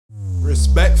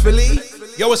Respectfully.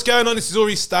 Yo, what's going on? This is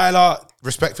Ori Styler,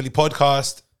 Respectfully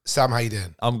Podcast. Sam, how you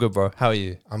doing? I'm good, bro. How are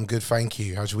you? I'm good, thank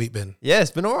you. How's your week been? Yeah, it's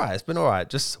been all right. It's been all right.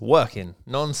 Just working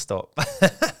non-stop.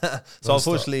 So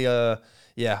unfortunately,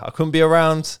 I couldn't be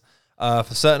around for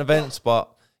certain events,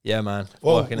 but yeah, man.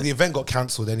 Well, the event got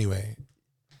cancelled anyway.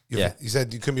 Yeah. You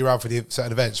said you couldn't be around for the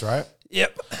certain events, right?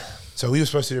 Yep. So we were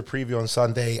supposed to do a preview on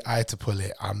Sunday. I had to pull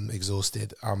it. I'm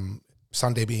exhausted.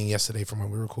 Sunday being yesterday from when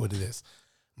we recorded this.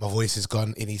 My voice is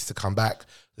gone. It needs to come back.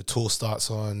 The tour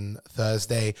starts on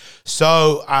Thursday.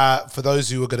 So for those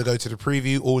who are going to go to the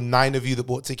preview, all 9 of you that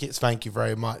bought tickets, thank you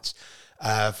very much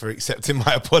for accepting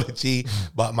my apology.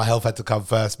 But my health had to come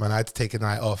first, man. I had to take a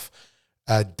night off.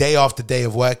 Day after day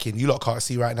of working. You lot can't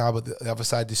see right now, but the other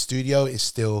side of the studio is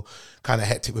still kind of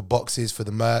hectic with boxes for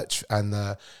the merch and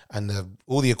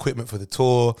all the equipment for the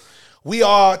tour. We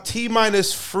are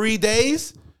T-minus 3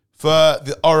 days for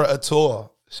the Orator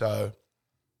tour. So...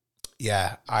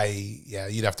 Yeah,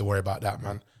 you'd have to worry about that,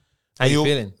 man. How you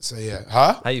feeling? So, yeah.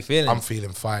 Huh? How you feeling? I'm feeling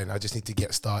fine. I just need to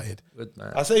get started. Good,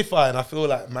 man. I say fine. I feel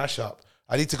like mashup.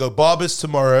 I need to go barbers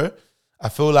tomorrow. I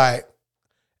feel like,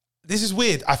 this is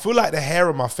weird. I feel like the hair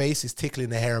on my face is tickling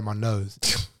the hair on my nose.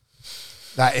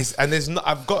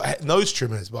 I've got nose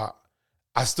trimmers, but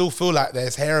I still feel like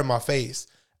there's hair in my face.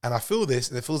 And I feel this,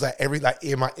 and it feels like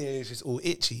in my ear is just all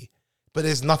itchy. But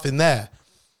there's nothing there.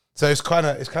 So it's kind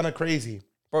of crazy.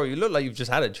 Bro, you look like you've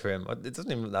just had a trim. It doesn't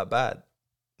even look that bad.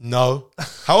 No.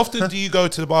 How often do you go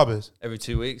to the barbers? Every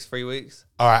 2 weeks, 3 weeks.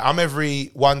 All right, I'm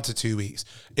every 1 to 2 weeks.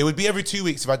 It would be every 2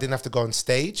 weeks if I didn't have to go on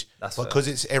stage. That's but fair. because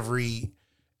it's every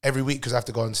week because I have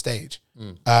to go on stage.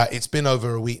 It's been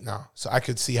over a week now, so I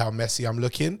could see how messy I'm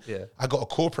looking. Yeah. I got a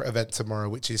corporate event tomorrow,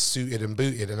 which is suited and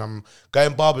booted, and I'm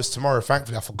going barbers tomorrow.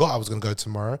 Thankfully, I forgot I was going to go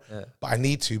tomorrow, but I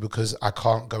need to because I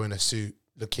can't go in a suit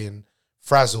looking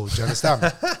frazzled. Do you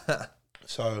understand?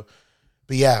 So...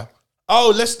 But yeah.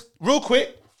 Oh, real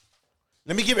quick,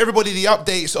 let me give everybody the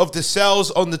updates of the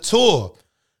sales on the tour.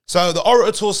 So the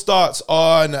Orator tour starts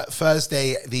on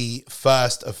Thursday, the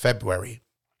 1st of February.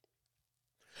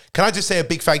 Can I just say a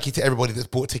big thank you to everybody that's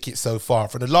bought tickets so far?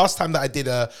 From the last time that I did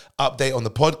a update on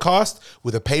the podcast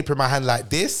with a paper in my hand like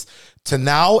this, to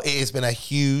now, it has been a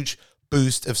huge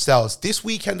boost of sales. This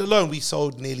weekend alone, we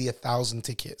sold nearly 1,000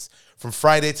 tickets from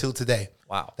Friday till today.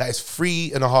 Wow. That is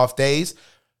 3.5 days.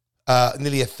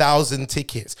 Nearly 1,000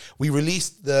 tickets. We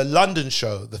released the London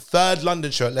show, the 3rd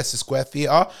London show at Leicester Square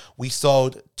Theatre. We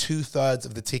sold 2/3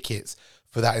 of the tickets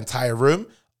for that entire room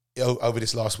over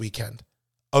this last weekend.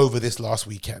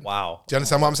 Wow. Do you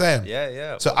understand what I'm saying?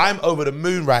 Yeah. So I'm over the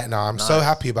moon right now. I'm so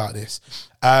happy about this.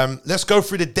 Let's go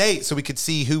through the dates so we could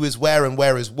see who is where and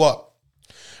where is what.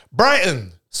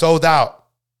 Brighton, sold out.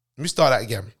 Let me start that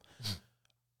again.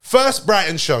 First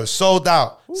Brighton show, sold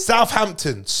out.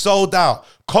 Southampton, sold out.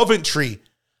 Coventry,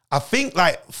 I think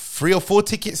like 3 or 4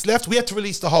 tickets left. We had to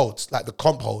release the holds, like the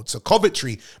comp holds. So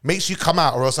Coventry, make sure you come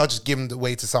out or else I'll just give them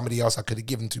away to somebody else I could have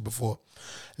given to before.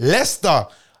 Leicester,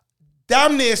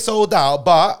 damn near sold out,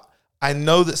 but I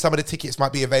know that some of the tickets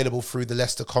might be available through the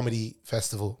Leicester Comedy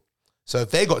Festival. So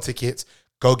if they got tickets,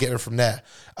 go get them from there.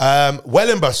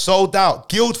 Wellingborough, sold out.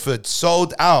 Guildford,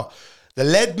 sold out. The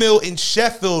Lead Mill in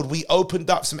Sheffield, we opened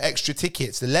up some extra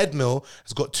tickets. The Lead Mill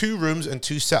has got 2 rooms and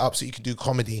 2 setups so you can do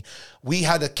comedy. We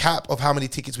had a cap of how many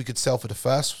tickets we could sell for the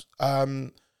first.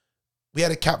 We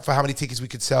had a cap for how many tickets we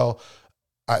could sell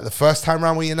the first time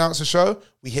around we announced the show.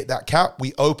 We hit that cap.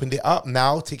 We opened it up.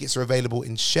 Now tickets are available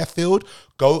in Sheffield.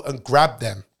 Go and grab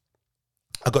them.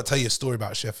 I've got to tell you a story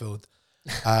about Sheffield.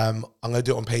 I'm going to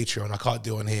do it on Patreon. I can't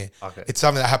do it on here. Okay. It's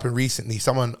something that happened recently.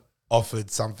 Someone offered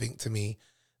something to me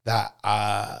that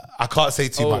I can't say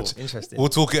too much. Interesting. We'll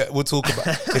talk about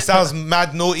it. Sounds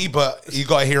mad naughty, but you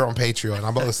got to hear it on Patreon.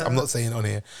 I'm not saying it on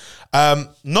here.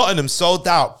 Nottingham sold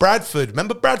out. Bradford.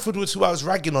 Remember Bradford was who I was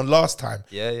ragging on last time?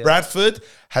 Yeah. Bradford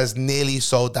has nearly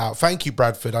sold out. Thank you,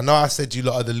 Bradford. I know I said you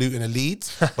lot are the Luton and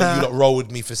Leeds, but you lot roll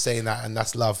with me for saying that, and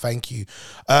that's love. Thank you.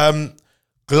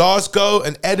 Glasgow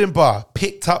and Edinburgh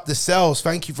picked up the sales.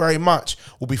 Thank you very much.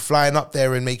 We'll be flying up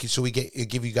there and making sure we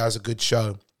give you guys a good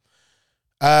show.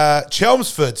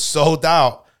 Chelmsford sold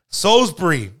out.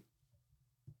 Salisbury.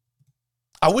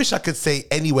 I wish I could say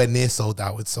anywhere near sold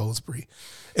out with Salisbury.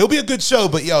 It'll be a good show,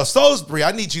 but yo, Salisbury,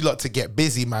 I need you lot to get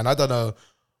busy, man. I don't know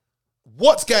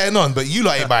what's going on, but you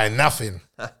lot ain't buying nothing.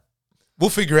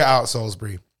 We'll figure it out,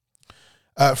 Salisbury.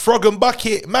 Frog and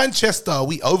Bucket, Manchester.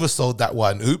 We oversold that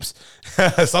one. Oops.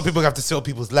 Some people have to sit on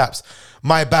people's laps.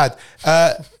 My bad.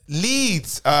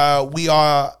 Leeds. We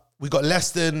got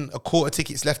less than a quarter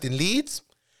tickets left in Leeds.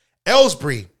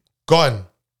 Aylesbury, gone.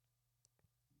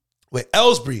 Wait,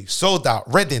 Aylesbury, sold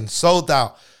out. Reading, sold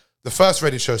out. The first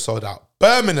Reading show sold out.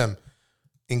 Birmingham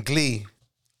in Glee,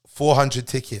 400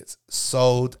 tickets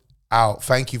sold out.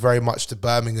 Thank you very much to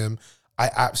Birmingham. I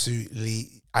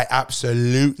absolutely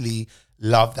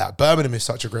love that. Birmingham is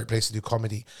such a great place to do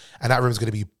comedy, and that room's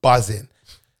going to be buzzing.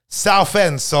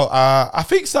 Southend, so I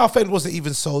think Southend wasn't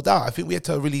even sold out. I think we had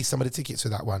to release some of the tickets for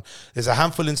that one. There's a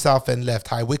handful in Southend left.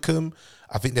 High Wycombe,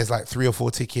 I think there's like 3 or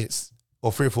 4 tickets,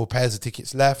 or 3 or 4 pairs of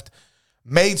tickets left.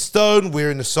 Maidstone,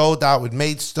 we're in the sold out with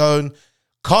Maidstone.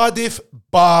 Cardiff,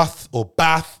 Bath,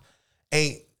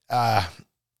 ain't,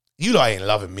 you lot ain't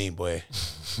loving me, boy.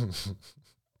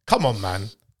 Come on, man.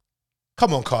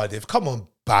 Come on, Cardiff. Come on,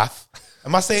 Bath.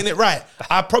 Am I saying it right?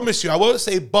 I promise you, I won't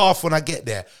say Bath when I get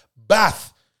there.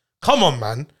 Bath. Come on,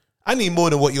 man. I need more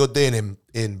than what you're doing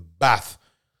in Bath.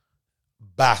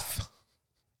 Bath.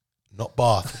 Not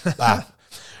Bath. Bath.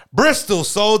 Bristol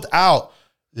sold out.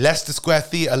 Leicester Square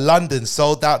Theatre, London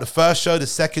sold out the first show, the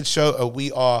second show, and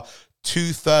we are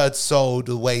 2/3 sold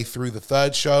the way through the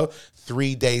third show.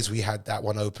 3 days we had that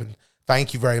one open.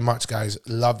 Thank you very much, guys.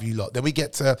 Love you lot. Then we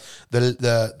get to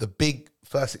the big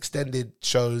first extended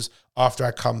shows after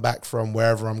I come back from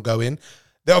wherever I'm going.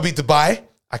 There'll be Dubai.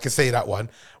 I can say that one.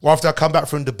 Well, after I come back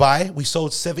from Dubai, we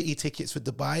sold 70 tickets for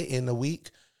Dubai in a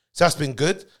week. So that's been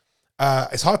good.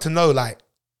 It's hard to know like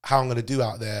how I'm going to do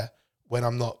out there when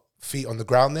I'm not feet on the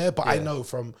ground there. But I know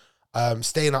from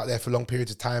staying out there for long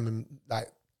periods of time and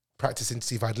like practicing to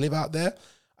see if I'd live out there,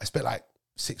 I spent like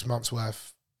 6 months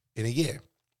worth in a year.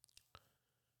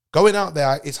 Going out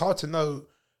there, it's hard to know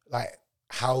like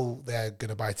how they're going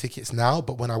to buy tickets now.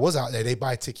 But when I was out there, they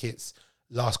buy tickets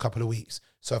last couple of weeks.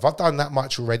 So if I've done that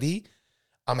much already,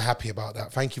 I'm happy about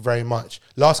that. Thank you very much.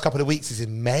 Last couple of weeks is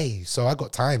in May, so I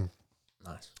got time.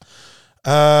 Nice.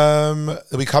 Then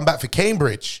we come back for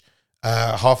Cambridge.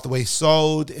 Half the way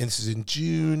sold, and this is in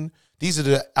June. These are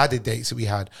the added dates that we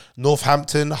had.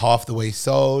 Northampton, half the way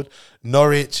sold.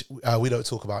 Norwich, we don't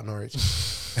talk about Norwich.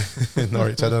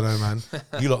 Norwich, I don't know, man.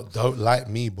 You lot don't like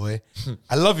me, boy.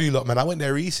 I love you lot, man. I went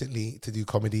there recently to do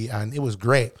comedy, and it was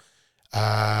great.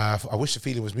 I wish the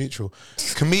feeling was mutual.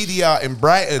 Comedia in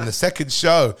Brighton, the second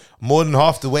show, more than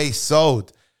half the way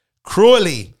sold.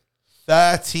 Crawley,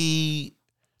 33.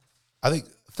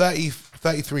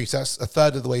 So that's a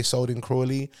third of the way sold in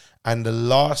Crawley. And the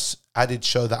last added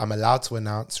show that I'm allowed to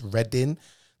announce, Reading,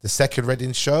 the second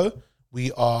Reading show,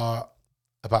 we are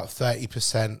about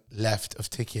 30% left of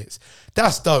tickets.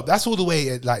 That's dope. That's all the way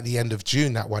at like the end of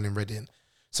June, that one in Reading.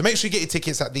 So make sure you get your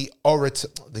tickets at the Orator.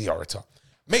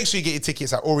 Make sure you get your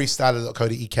tickets at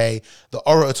oristyler.co.uk. The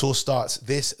Orator Tour starts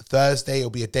this Thursday. It'll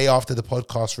be a day after the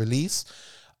podcast release.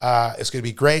 It's going to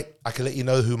be great. I can let you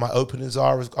know who my openers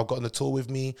are. I've got on the tour with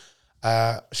me.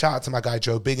 Shout out to my guy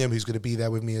Joe Bingham, who's going to be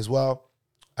there with me as well.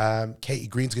 Katie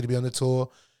Green's going to be on the tour.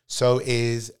 So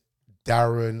is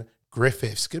Darren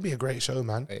Griffiths. It's going to be a great show,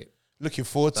 man. Great. Looking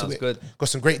forward to it. Good. Got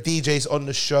some great DJs on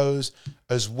the shows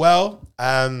as well.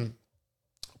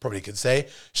 Probably could say.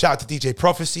 Shout out to DJ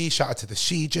Prophecy. Shout out to the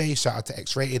CJ. Shout out to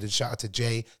X-Rated. And shout out to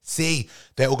JC.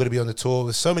 They're all going to be on the tour.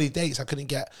 There's so many dates. I couldn't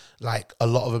get like a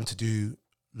lot of them to do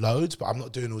loads, but I'm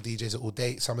not doing all DJs at all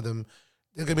dates. Some of them,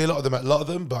 there's going to be a lot of them at a lot of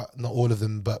them, but not all of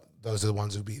them. But those are the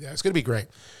ones who'll be there. It's going to be great.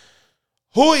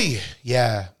 Hoi!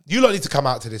 Yeah. You lot need to come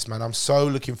out to this, man. I'm so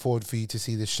looking forward for you to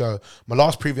see this show. My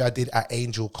last preview I did at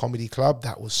Angel Comedy Club.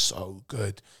 That was so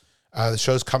good. The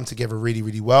show's come together really,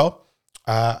 really well.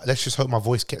 Let's just hope my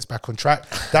voice gets back on track.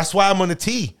 That's why I'm on the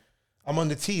tea. I'm on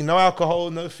the tea. No alcohol,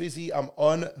 no fizzy. I'm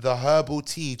on the herbal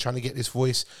tea, trying to get this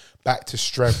voice back to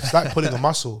strength. It's like pulling a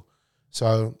muscle.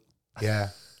 So, yeah.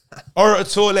 Orator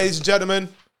Tour, ladies and gentlemen.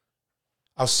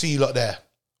 I'll see you lot there.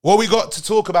 What we got to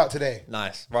talk about today?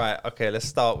 Nice. Right. Okay, let's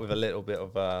start with a little bit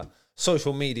of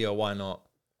social media. Why not?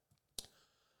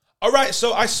 All right.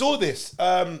 So I saw this,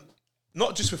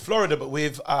 not just with Florida, but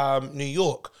with New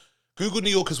York. Google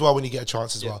New York as well when you get a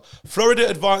chance as well. Florida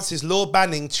advances law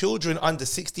banning children under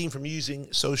 16 from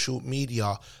using social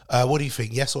media. What do you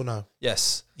think? Yes or no?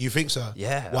 Yes. You think so?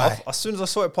 Yeah. Why? As soon as I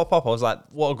saw it pop up, I was like,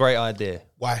 what a great idea.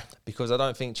 Why? Because I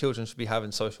don't think children should be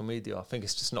having social media. I think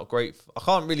it's just not great. I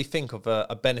can't really think of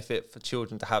a benefit for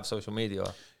children to have social media.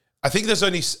 I think there's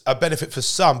only a benefit for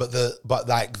some, but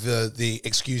the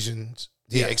excuses,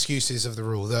 excuses of the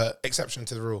rule, the exception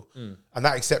to the rule. And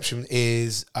that exception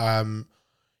is...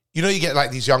 you know, you get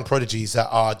like these young prodigies that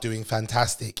are doing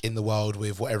fantastic in the world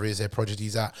with whatever it is their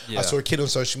prodigies at. Yeah. I saw a kid on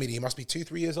social media. He must be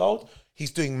 2-3 years old.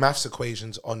 He's doing maths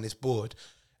equations on this board.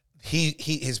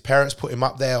 His parents put him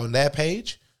up there on their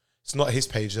page. It's not his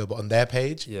page though, but on their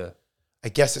page. Yeah. I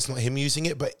guess it's not him using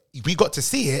it, but we got to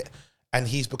see it, and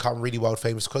he's become really world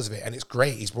famous because of it. And it's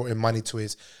great. He's brought in money to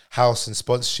his house and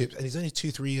sponsorships, and he's only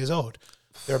 2-3 years old.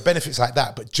 There are benefits like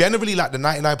that. But generally, like the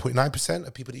 99.9%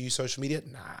 of people that use social media,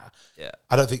 nah. Yeah.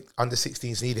 I don't think under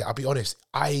 16s need it. I'll be honest.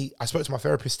 I spoke to my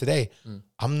therapist today.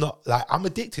 I'm not like, I'm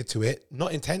addicted to it,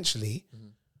 not intentionally.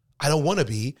 I don't want to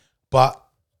be, but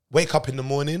wake up in the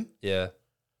morning. Yeah.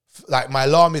 Like my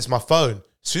alarm is my phone.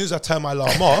 As soon as I turn my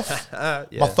alarm off,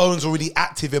 my phone's already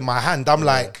active in my hand. I'm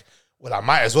like, well, I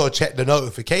might as well check the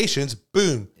notifications.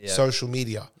 Boom, social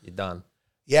media. You're done.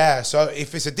 Yeah, so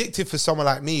if it's addictive for someone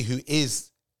like me who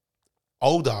is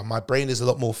older, my brain is a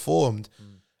lot more formed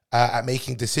at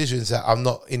making decisions that I'm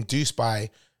not induced by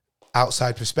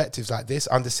outside perspectives like this.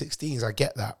 Under 16s, I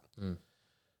get that.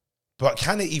 But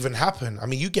can it even happen? I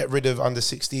mean, you get rid of under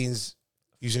 16s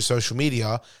using social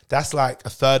media, that's like a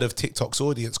third of TikTok's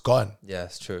audience gone. Yeah,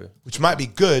 it's true. Which might be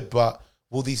good, but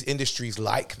will these industries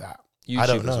like that? YouTube I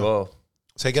don't know. as well.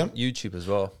 Say again? YouTube as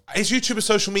well. Is YouTube a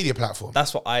social media platform?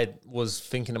 That's what I was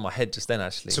thinking in my head just then,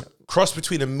 actually. It's a cross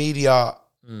between a media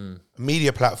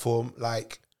platform,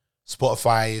 like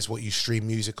Spotify is what you stream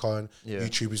music on,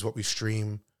 YouTube is what we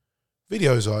stream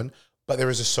videos on, but there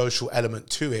is a social element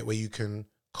to it where you can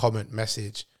comment,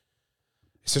 message.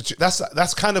 So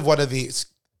that's kind of one of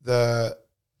the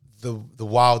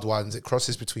wild ones. It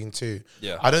crosses between two.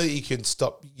 Yeah. I don't think you can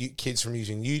stop kids from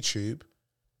using YouTube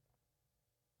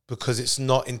because it's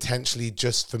not intentionally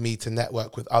just for me to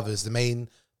network with others. The main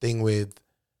thing with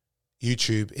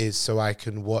YouTube is so I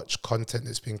can watch content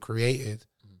that's been created.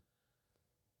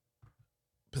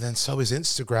 But then so is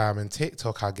Instagram and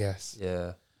TikTok, I guess.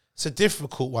 Yeah. It's a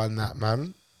difficult one, that,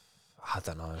 man. I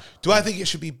don't know. Do I think it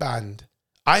should be banned?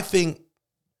 I think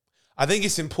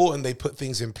it's important they put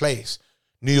things in place.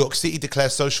 New York City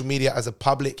declares social media as a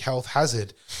public health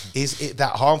hazard. Is it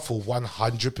that harmful?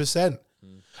 100%.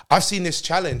 I've seen this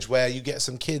challenge where you get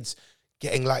some kids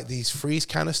getting like these freeze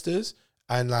canisters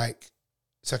and like,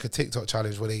 it's like a TikTok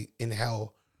challenge where they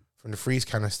inhale from the freeze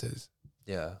canisters.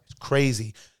 Yeah. It's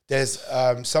crazy. There's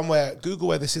somewhere, Google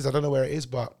where this is, I don't know where it is,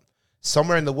 but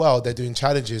somewhere in the world they're doing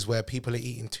challenges where people are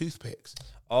eating toothpicks.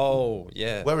 Oh,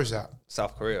 yeah. Where is that?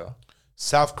 South Korea.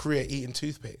 South Korea eating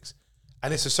toothpicks.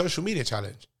 And it's a social media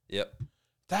challenge. Yep.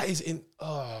 That is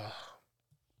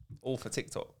all for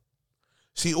TikTok.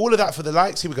 See, all of that for the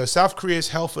likes. Here we go. South Korea's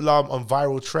health alarm on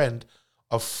viral trend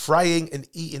of frying and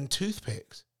eating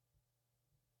toothpicks.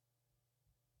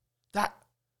 That.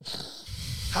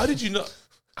 How did you know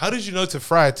to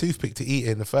fry a toothpick to eat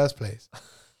it in the first place?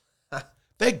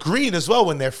 They're green as well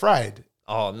when they're fried.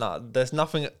 Oh, no. There's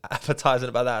nothing appetizing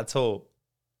about that at all.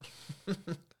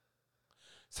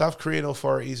 South Korean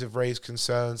authorities have raised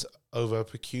concerns over a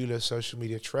peculiar social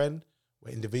media trend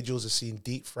where individuals are seen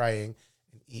deep frying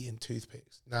and eating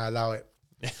toothpicks. Now allow it.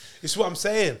 This is what I'm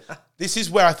saying. This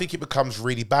is where I think it becomes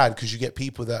really bad because you get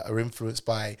people that are influenced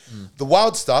by the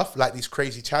wild stuff, like these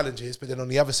crazy challenges, but then on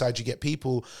the other side, you get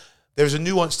people, there's a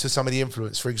nuance to some of the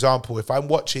influence. For example, if I'm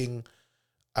watching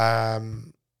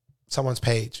someone's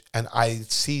page and I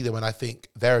see them and I think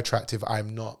they're attractive,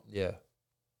 I'm not. Yeah.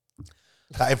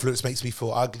 That influence makes me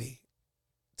feel ugly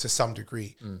to some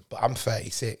degree, but I'm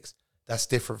 36. That's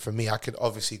different for me. I could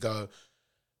obviously go,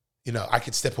 I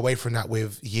could step away from that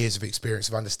with years of experience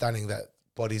of understanding that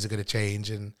bodies are going to change.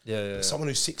 And someone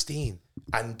who's 16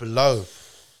 and below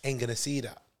ain't going to see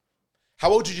that. How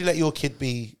old did you let your kid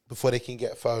be before they can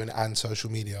get a phone and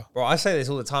social media? Bro, I say this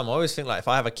all the time. I always think like if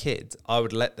I have a kid, I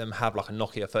would let them have like a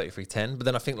Nokia 3310. But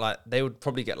then I think like they would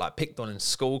probably get like picked on in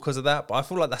school because of that. But I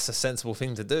feel like that's a sensible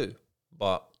thing to do.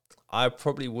 But I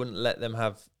probably wouldn't let them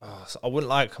have. I wouldn't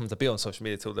like them to be on social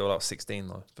media till they were like 16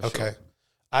 though. For sure.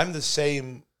 I'm the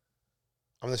same.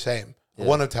 Yeah. I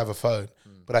want them to have a phone,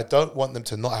 but I don't want them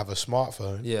to not have a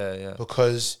smartphone. Yeah.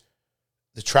 Because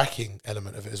the tracking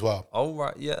element of it as well. Oh,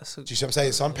 right, yeah. So, do you see what I'm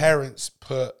saying? Some parents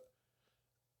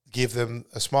give them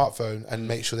a smartphone and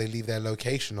make sure they leave their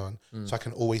location on so I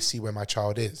can always see where my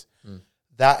child is.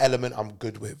 That element I'm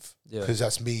good with because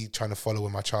that's me trying to follow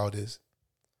where my child is.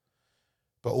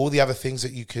 But all the other things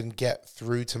that you can get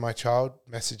through to my child,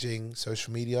 messaging,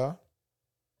 social media,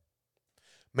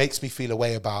 makes me feel a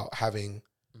way about having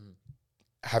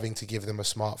to give them a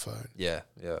smartphone. Yeah.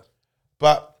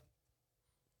 But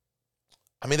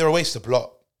I mean, there are ways to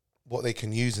block what they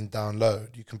can use and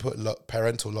download. You can put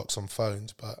parental locks on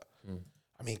phones, but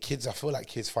I mean, kids, I feel like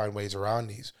kids find ways around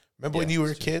these. Remember when you were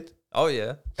a kid? Oh,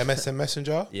 yeah. MSN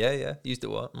Messenger? Yeah. Used it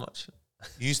much.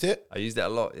 Used it? I used it a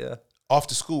lot, yeah.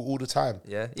 After school, all the time?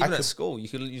 Yeah. Even at school, you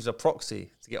could use a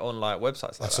proxy to get on like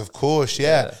websites like that. Of course,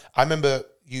 yeah. I remember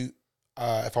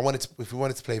if we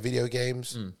wanted to play video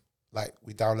games, like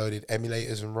we downloaded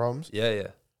emulators and ROMs. Yeah.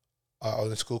 On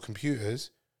the school computers.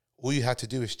 All you had to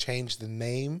do is change the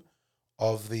name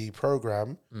of the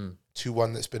program to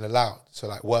one that's been allowed. So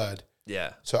like Word.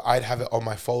 Yeah. So I'd have it on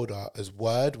my folder as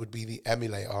Word would be the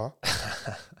emulator,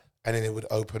 and then it would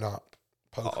open up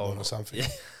Pokemon or something. Yeah.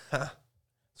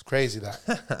 It's crazy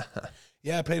that.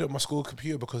 Yeah, I played it on my school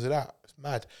computer because of that. It's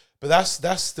mad. But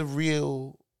that's the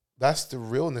realness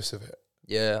of it.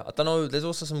 Yeah, I don't know. There's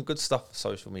also some good stuff for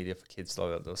social media for kids,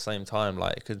 though. At the same time,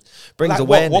 like it could brings Like,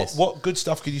 awareness. What good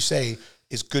stuff could you say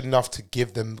is good enough to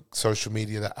give them social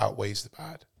media that outweighs the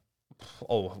bad?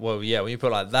 Oh well, yeah. When you put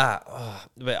it like that,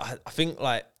 but I think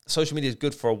like social media is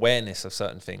good for awareness of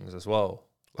certain things as well.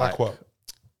 Like what?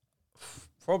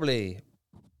 Probably,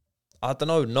 I don't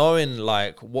know, knowing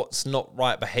like what's not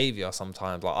right behavior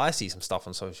sometimes. Like I see some stuff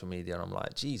on social media and I'm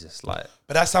like, Jesus, like.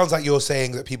 But that sounds like you're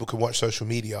saying that people can watch social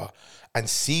media and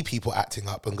see people acting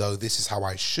up and go, this is how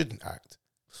I shouldn't act.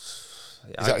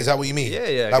 Is that what you mean? Yeah,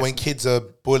 yeah. Like when kids are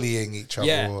bullying each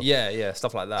other. Yeah,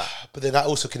 stuff like that. But then that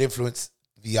also can influence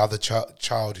the other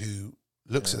child who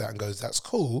looks at that and goes, that's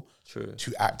cool. True.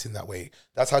 To act in that way.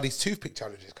 That's how these toothpick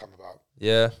challenges come about.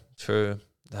 Yeah, true.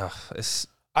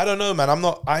 I don't know, man.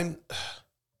 I'm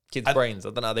kids' brains.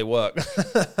 I don't know how they work.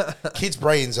 Kids'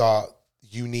 brains are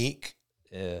unique,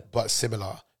 but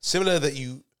similar. Similar that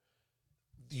you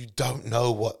don't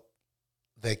know what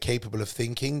they're capable of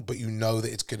thinking, but you know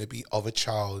that it's going to be of a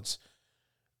child's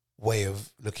way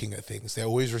of looking at things. They're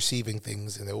always receiving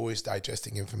things and they're always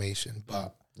digesting information,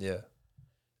 but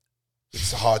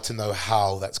it's hard to know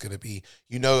how that's going to be.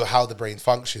 You know how the brain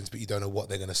functions, but you don't know what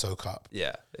they're going to soak up.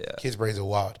 Yeah. Kids' brains are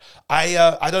wild.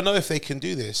 I don't know if they can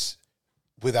do this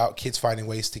without kids finding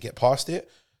ways to get past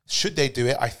it. Should they do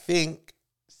it? I think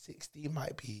 16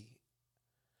 might be...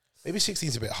 Maybe 16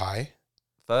 is a bit high.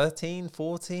 13,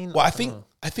 14? Well, I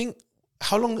think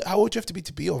how old do you have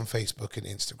to be on Facebook and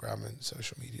Instagram and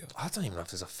social media? I don't even know if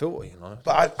there's a filter, you know.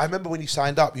 But I remember when you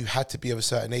signed up, you had to be of a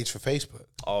certain age for Facebook.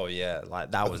 Oh, yeah.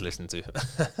 Like, that was listened to.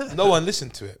 No one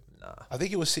listened to it. Nah. I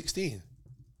think it was 16.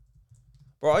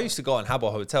 Bro, I used to go on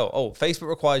Habbo Hotel. Oh, Facebook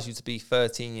requires you to be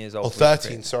 13 years old. Oh,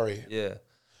 13, sorry. Yeah.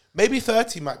 Maybe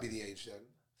 13 might be the age then.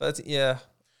 13, yeah.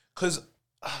 Because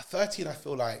 13, I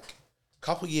feel like a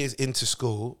couple years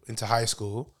into high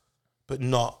school, but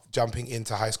not jumping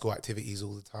into high school activities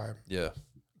all the time. Yeah.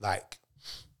 Like,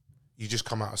 you just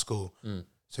come out of school.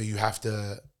 So you have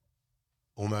to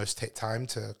almost take time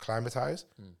to acclimatize.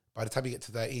 By the time you get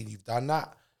to 13, you've done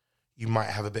that. You might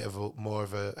have a bit of more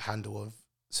of a handle of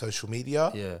social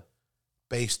media. Yeah.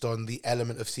 Based on the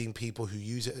element of seeing people who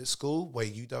use it at school where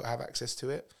you don't have access to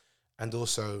it. And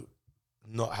also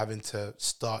not having to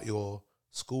start your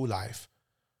school life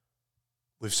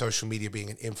with social media being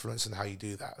an influence on how you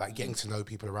do that. Like getting to know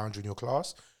people around you in your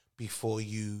class before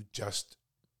you just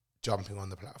jumping on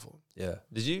the platform. Yeah.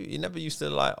 You never used to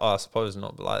like, I suppose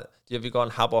not, but like, do you ever go on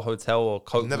Habbo Hotel or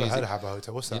Coke I've never Music? heard of Habbo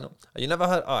Hotel. What's that? You never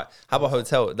heard? All right. Habbo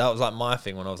Hotel, that was like my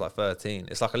thing when I was like 13.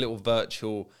 It's like a little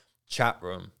virtual chat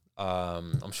room.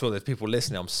 I'm sure there's people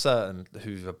listening, I'm certain,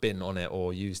 who've been on it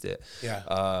or used it.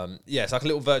 Yeah. It's like a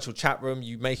little virtual chat room.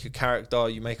 You make a character,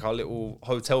 you make our little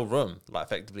hotel room. Like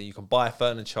effectively, you can buy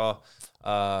furniture.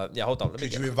 Hold on.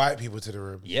 Did you invite people to the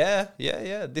room? Yeah.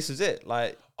 This is it.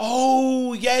 Like,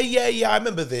 oh, yeah. I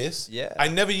remember this. Yeah. I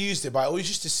never used it, but I always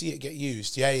used to see it get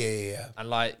used. Yeah. And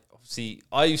like, see,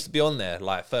 I used to be on there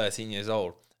like 13 years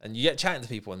old, and you get chatting to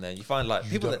people in there. You find like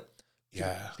people that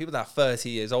are 30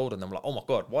 years old, and I'm like, oh my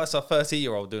God, why is a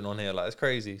 30-year-old doing on here? Like, it's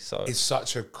crazy. So it's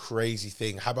such a crazy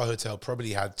thing. Habbo Hotel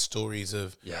probably had stories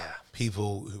of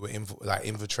people who were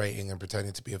infiltrating and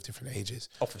pretending to be of different ages.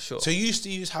 Oh, for sure. So you used to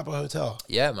use Habbo Hotel?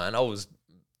 Yeah, man. I was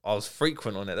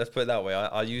frequent on it. Let's put it that way.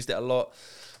 I used it a lot.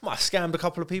 I might have scammed a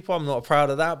couple of people. I'm not proud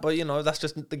of that, but you know, that's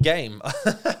just the game.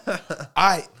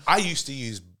 I used to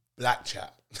use Black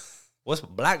Chat. What's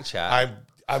Black Chat?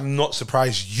 I'm not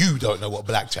surprised you don't know what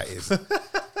Black Chat is.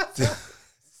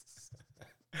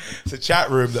 It's a chat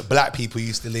room that black people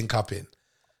used to link up in,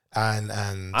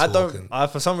 and I don't.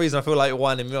 For some reason, I feel like you're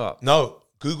winding me up. No,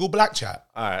 Google Black Chat.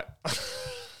 All right.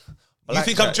 You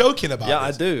think I'm joking about? Yeah,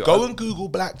 this? I do. Go and Google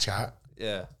Black Chat.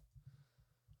 Yeah.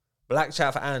 Black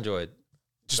Chat for Android.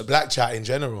 Just Black Chat in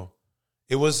general.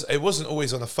 It wasn't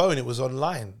always on the phone. It was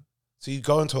online. So you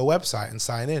go onto a website and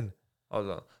sign in. Hold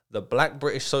on. The Black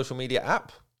British social media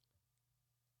app.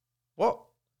 What?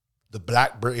 The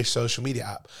Black British social media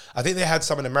app. I think they had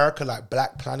some in America, like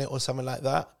Black Planet or something like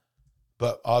that.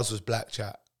 But ours was Black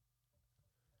Chat.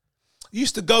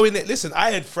 Used to go in it. Listen,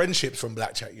 I had friendships from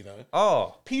Black Chat, you know.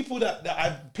 Oh. People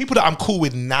that I'm cool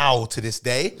with now to this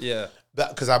day. Yeah.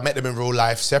 Because I met them in real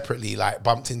life separately, like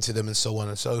bumped into them and so on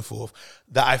and so forth.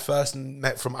 That I first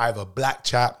met from either Black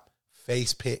Chat,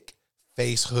 Face Pic,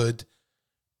 Face Hood,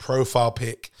 Profile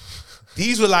Pic.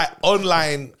 These were like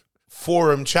online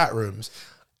forum chat rooms.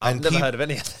 I've never heard of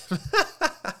any of them.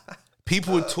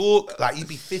 People would talk, like you'd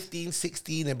be 15,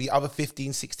 16, and be other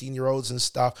 15, 16-year-olds and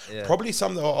stuff. Yeah. Probably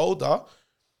some that are older,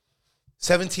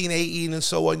 17, 18 and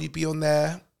so on, you'd be on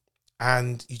there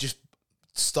and you just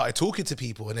started talking to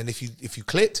people. And then if you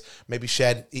clicked, maybe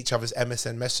shared each other's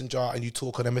MSN Messenger and you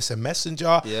talk on MSN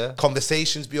Messenger. Yeah.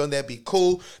 Conversations be on there, be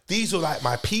cool. These were like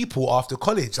my people after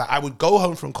college. Like I would go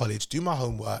home from college, do my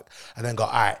homework, and then go,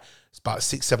 all right, it's about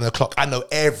 6, 7 o'clock. I know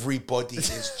everybody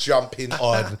is jumping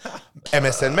on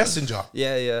MSN Messenger.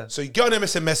 Yeah, yeah. So you go on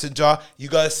MSN Messenger, you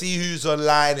gotta see who's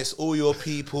online. It's all your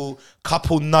people,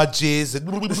 couple nudges, and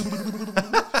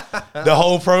the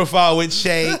whole profile would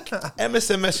shake.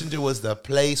 MSN Messenger was the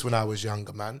place when I was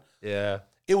younger, man. Yeah.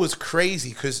 It was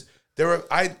crazy because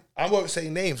I won't say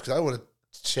names because I don't want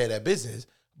to share their business,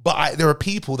 but there are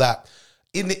people that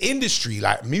in the industry,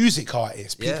 like music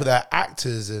artists, people that are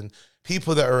actors and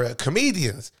people that are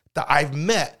comedians that I've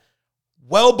met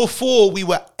well before we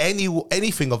were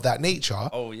anything of that nature.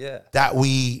 Oh, yeah. That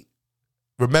we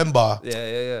remember.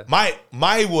 Yeah. My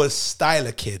was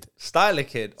Styler Kid. Styler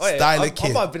Kid. Oh, yeah. Styler Kid.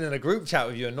 I might have been in a group chat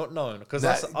with you and not known because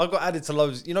I got added to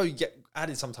loads. You know, you get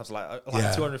added sometimes like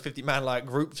 250 man like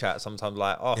group chat sometimes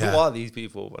like, oh, who are these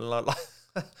people? And like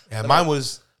yeah, mine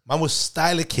was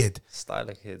Styler Kid.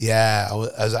 Styler Kid. Yeah, I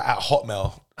was at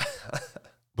Hotmail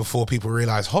before people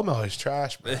realized Hotmail is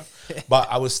trash, bro. But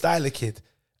I was Styler Kid.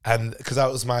 And because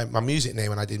that was my music name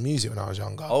when I did music when I was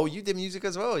younger. Oh, you did music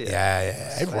as well, yeah?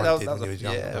 Yeah. Everyone did when he was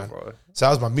younger. Yeah, bro. So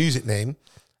that was my music name.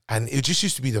 And it just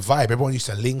used to be the vibe. Everyone used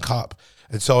to link up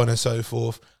and so on and so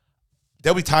forth.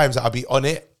 There'll be times that I'll be on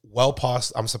it well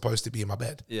past I'm supposed to be in my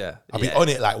bed. Yeah. I'll be on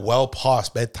it like well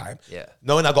past bedtime. Yeah.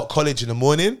 Knowing I got college in the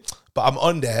morning, but I'm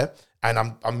on there and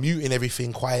I'm muting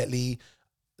everything quietly.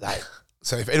 Like,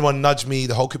 so if anyone nudged me,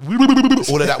 the whole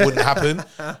all of that wouldn't happen.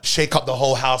 Shake up the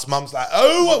whole house. Mum's like,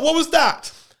 oh, what was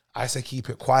that? I say keep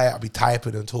it quiet. I'll be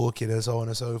typing and talking and so on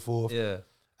and so forth. Yeah.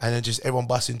 And then just everyone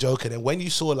busting, joking. And when you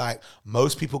saw like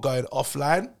most people going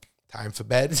offline, time for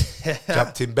bed,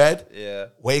 jumped in bed,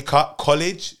 wake up,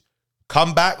 college,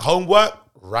 come back, homework,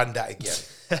 run that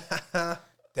again.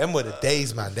 Them were the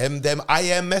days, man. Them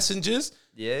IM messengers,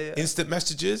 instant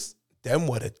messages, them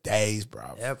were the days,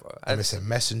 bro. Yeah, bro. MSN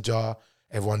Messenger,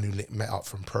 everyone who met up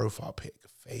from profile pic,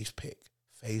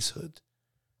 face hood,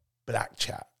 black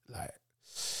chat, like.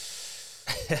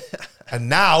 And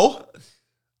now,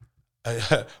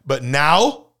 but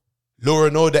now, Law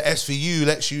and Order SVU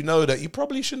lets you know that you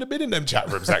probably shouldn't have been in them chat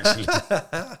rooms, actually.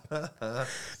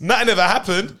 Nothing ever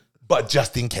happened, but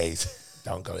just in case,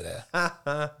 don't go there.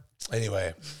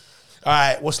 Anyway. All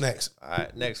right, what's next? All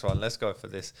right, next one. Let's go for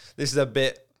this. This is a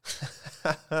bit...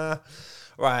 Right,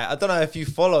 I don't know if you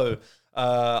follow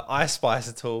Ice Spice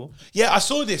at all. Yeah, I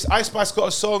saw this. Ice Spice got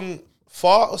a song,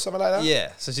 Fart or something like that?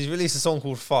 Yeah, so she's released a song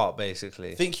called Fart,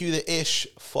 basically. Think You the Ish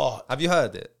Fart. Have you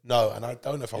heard it? No, and I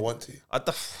don't know if I want to. I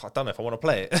don't know if I want to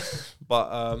play it,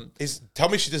 but... Tell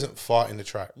me she doesn't fart in the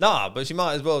track. Nah, but she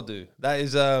might as well do. That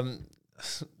is...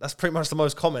 that's pretty much the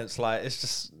most comments. Like, it's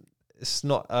just... It's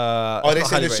not... they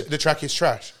say the track is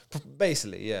trash?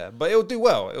 Basically, yeah. But it'll do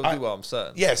well. It'll do well, I'm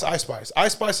certain. Yes, Ice Spice.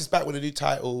 Ice Spice is back with a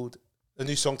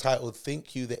new song titled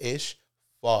Think You the Ish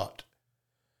Fart.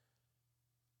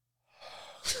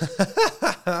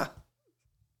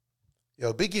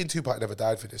 Yo, Biggie and Tupac never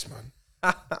died for this, man.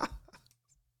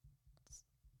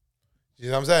 You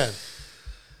know what I'm saying?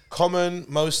 Common,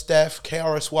 Mos Def,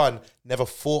 KRS-One never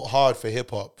fought hard for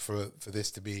hip-hop for this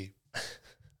to be...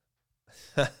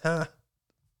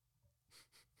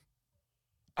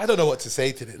 I don't know what to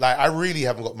say to this. Like, I really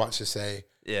haven't got much to say.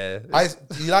 Yeah.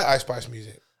 Do you like Ice Spice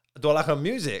music? Do I like her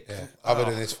music? Yeah. Other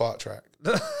than this fart track.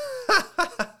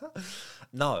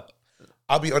 No.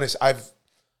 I'll be honest, a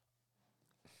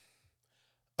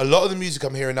lot of the music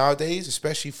I'm hearing nowadays,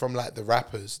 especially from like the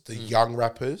rappers, the young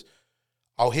rappers,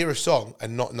 I'll hear a song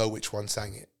and not know which one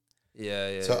sang it.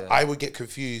 Yeah. So I would get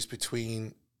confused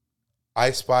between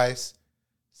Ice Spice,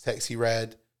 Sexy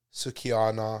Red,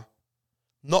 Sukiana,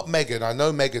 not Megan. I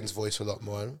know Megan's voice a lot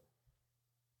more.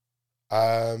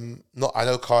 I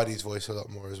know Cardi's voice a lot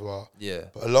more as well. Yeah.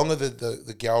 But along with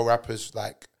the girl rappers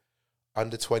like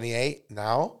under 28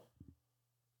 now,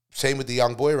 same with the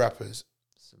young boy rappers.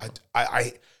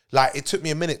 I like, it took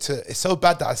me a minute it's so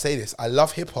bad that I say this. I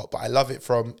love hip hop, but I love it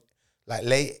from like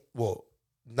 90s,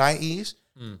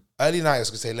 early 90s, I was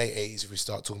gonna say late 80s if we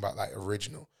start talking about like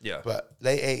original. Yeah. But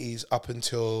late 80s up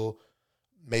until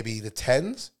maybe the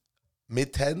 10s,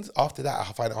 mid 10s. After that,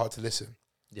 I find it hard to listen.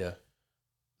 Yeah.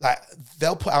 Like,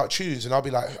 they'll put out tunes and I'll be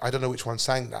like, I don't know which one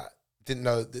sang that. didn't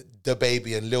know that the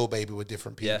Baby and Lil Baby were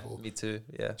different people. Yeah, me too.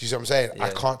 Yeah. Do you see what I'm saying? Yeah. I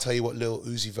can't tell you what Lil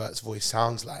Uzi Vert's voice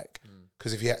sounds like.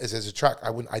 Because if there's a track,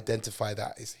 I wouldn't identify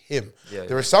that as him. Yeah,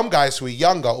 There are some guys who are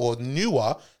younger or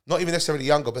newer, not even necessarily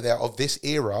younger, but they're of this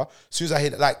era. As soon as I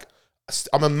hear it, like,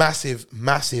 I'm a massive,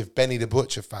 massive Benny the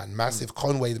Butcher fan, massive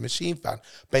Conway the Machine fan.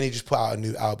 Benny just put out a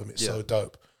new album. It's so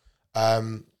dope.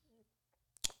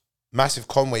 Massive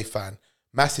Conway fan,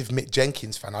 massive Mick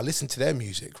Jenkins fan. I listen to their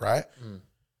music, right?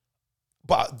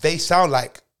 But they sound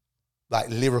like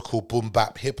lyrical boom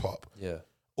bap hip hop. Yeah.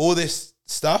 All this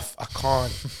stuff, I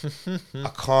can't.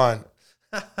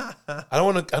 I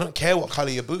don't care what color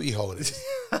your booty hole is.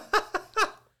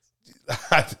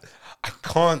 I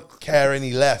can't care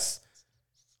any less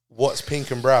what's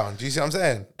pink and brown. Do you see what I'm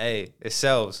saying? Hey, it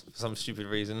sells for some stupid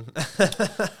reason.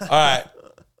 All right.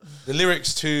 The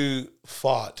lyrics to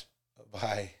Fart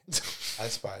by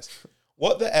Ice Spice.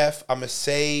 What the F I'ma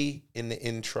say in the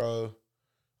intro.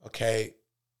 Okay.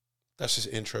 That's just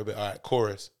intro bit. All right.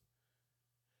 Chorus.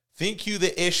 Think you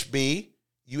the ish be,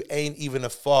 you ain't even a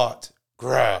fart.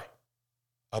 Grr.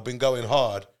 I've been going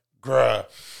hard. Grr.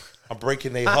 I'm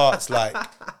breaking their hearts like,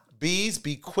 bees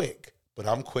be quick, but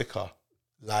I'm quicker.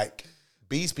 Like,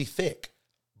 bees be thick,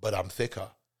 but I'm thicker.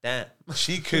 Damn.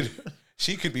 She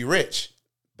could be rich,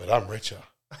 but I'm richer.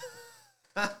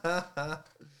 Well,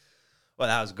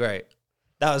 that was great.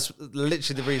 That was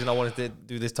literally the reason I wanted to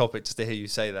do this topic, just to hear you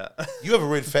say that. You have a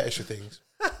weird fetish for things.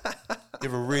 You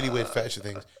have a really weird fetish for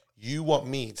things. You want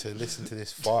me to listen to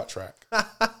this fart track.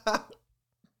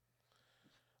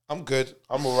 I'm good.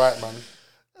 I'm all right, man.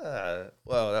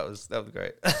 Well, that was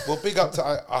great. Well, big up to,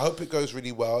 I hope it goes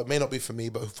really well. It may not be for me,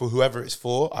 but for whoever it's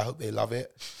for, I hope they love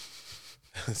it.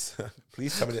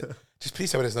 Please tell me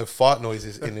there's no fart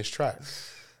noises in this track.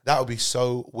 That would be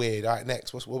so weird. All right,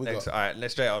 next. What we got? All right,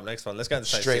 let's straight up. Next one. Let's go into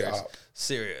Straight serious. up.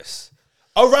 Serious.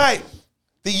 All right.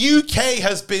 The UK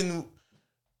has been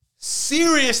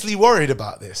seriously worried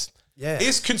about this. Yeah.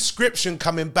 Is conscription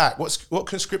coming back? What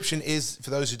conscription is,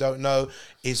 for those who don't know,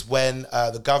 is when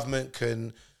the government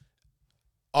can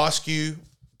ask you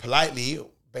politely,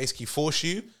 basically force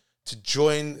you to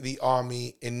join the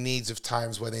army in needs of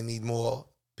times where they need more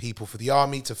people for the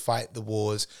army to fight the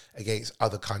wars against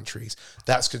other countries.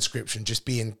 That's conscription, just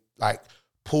being like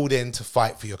pulled in to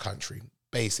fight for your country,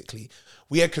 basically.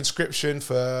 We had conscription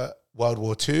for World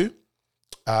War II.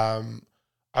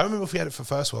 I don't remember if we had it for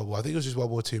First World War. I think it was just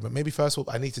World War II, but maybe First World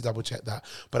War. I need to double check that.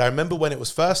 But I remember when it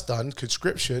was first done,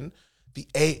 conscription,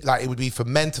 it would be for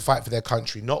men to fight for their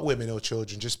country, not women or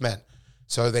children, just men.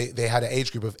 So they had an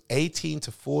age group of 18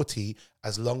 to 40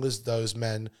 as long as those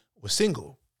men were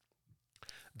single.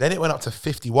 Then it went up to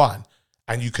 51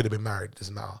 and you could have been married.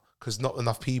 Doesn't matter because not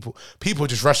enough people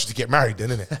just rush to get married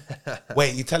then, isn't it?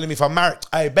 Wait, you're telling me if I'm married,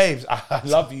 hey, babes, I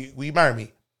love you. Will you marry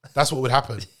me? That's what would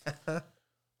happen.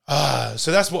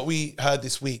 So that's what we heard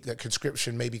this week, that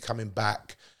conscription may be coming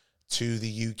back to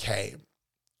the UK.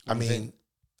 I mean,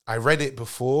 I read it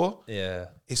before. Yeah.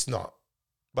 It's not.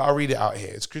 But I'll read it out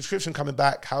here. Is conscription coming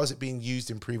back? How is it being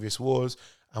used in previous wars?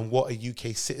 And what a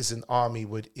UK citizen army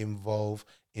would involve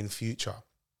in future?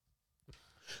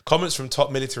 Comments from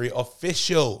top military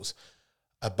officials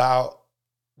about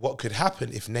what could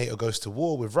happen if NATO goes to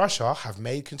war with Russia have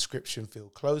made conscription feel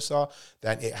closer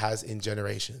than it has in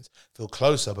generations. Feel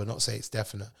closer, but not say it's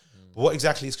definite. But what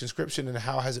exactly is conscription and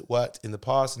how has it worked in the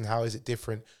past and how is it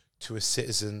different to a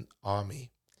citizen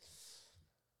army?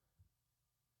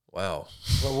 Wow.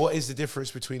 Well, what is the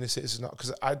difference between a citizen?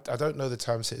 Because I don't know the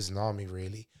term citizen army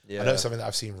really. Yeah. I know it's something that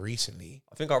I've seen recently.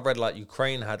 I think I read like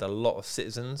Ukraine had a lot of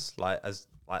citizens as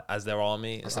their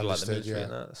army instead of like the military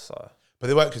and that. So, but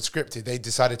they weren't conscripted. They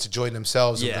decided to join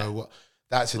themselves and go, "What?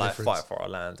 That's a difference." Fight for our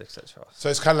land, etc. So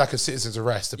it's kind of like a citizen's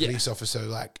arrest. A police officer,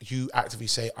 like you actively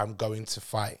say, "I'm going to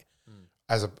fight,"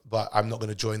 but I'm not going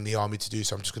to join the army to do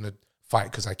so. I'm just going to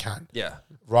fight because I can. Yeah.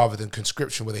 Rather than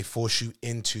conscription, where they force you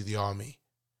into the army,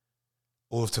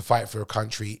 or to fight for a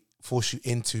country, force you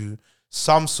into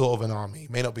some sort of an army. It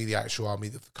may not be the actual army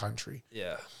of the country.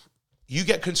 Yeah. You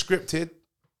get conscripted.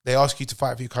 They ask you to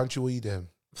fight for your country. What are you doing?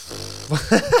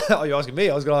 Oh, you're asking me?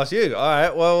 I was going to ask you. All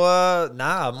right. Well,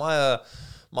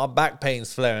 my back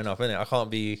pain's flaring up, innit? I can't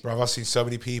be... Bro, I've seen so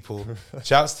many people.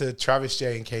 Shouts to Travis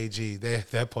J and KG.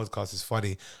 Their podcast is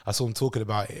funny. I saw them talking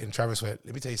about it, and Travis went,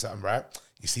 let me tell you something, right?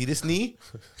 You see this knee?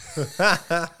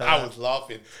 I was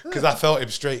laughing because I felt him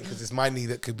straight because it's my knee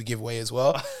that could be giveaway as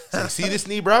well. So you see this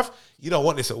knee, bruv? You don't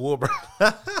want this at war, bro.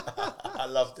 I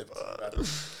loved it.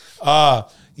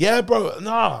 Yeah, bro.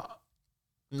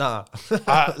 Nah.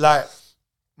 Like,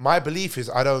 my belief is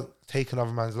I don't take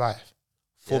another man's life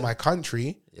for my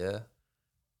country. Yeah.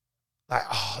 Like,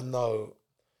 oh no.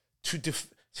 see,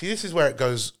 this is where it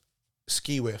goes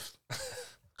ski with.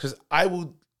 Because I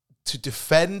will, to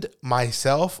defend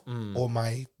myself or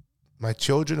my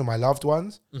children or my loved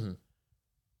ones,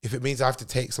 if it means I have to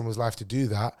take someone's life to do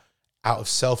that out of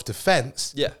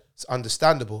self-defense, it's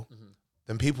understandable.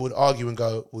 Then people would argue and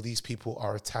go, well, these people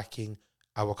are attacking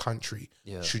our country.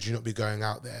 Should you not be going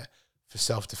out there for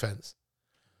self-defense?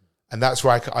 And that's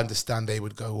where I could understand they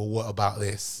would go, well, what about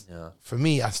this? For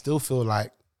me, I still feel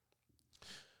like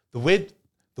the weird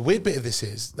bit of this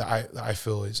is that I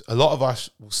feel is a lot of us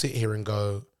will sit here and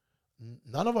go,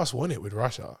 none of us want it with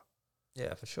Russia.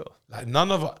 Yeah, for sure. Like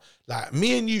none of us, like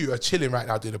me and you are chilling right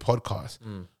now doing a podcast.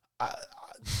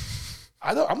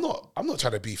 I'm not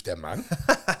trying to beef them, man.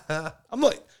 I'm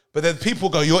not. But then people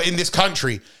go, you're in this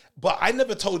country. But I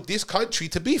never told this country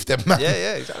to beef them, man.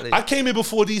 Yeah, exactly. I came here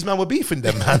before these men were beefing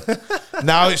them, man.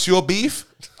 Now it's your beef.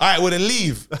 All right, well then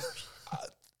leave.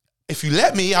 If you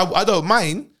let me, I don't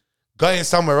mind going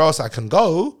somewhere else I can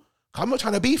go. I'm not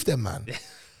trying to beef them, man.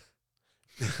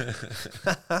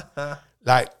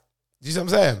 Like, do you see what I'm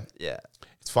saying? Yeah.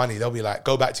 It's funny. They'll be like,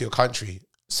 go back to your country.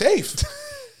 Safe.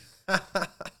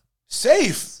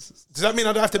 Safe. Does that mean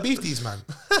I don't have to beef these, man?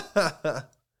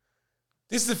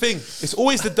 This is the thing. It's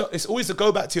always the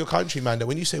go back to your country, man. That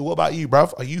when you say, what about you,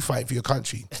 bruv? Are you fighting for your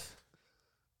country?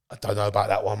 I don't know about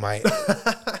that one, mate.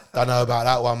 Don't know about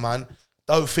that one, man.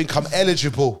 Don't think I'm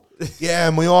eligible. Yeah,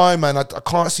 my eye, man. I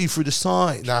can't see through the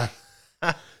side. Nah.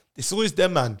 It's always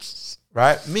them, man.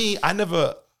 Right? Me, I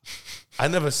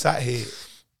never sat here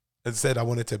and said I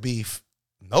wanted to beef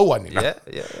no one. Yeah.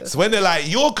 So when they're like,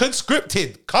 you're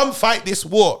conscripted, come fight this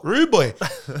war. Rude boy,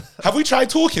 have we tried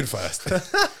talking first?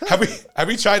 Have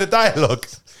we tried a dialogue?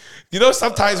 You know,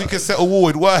 sometimes we can settle war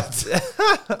with words.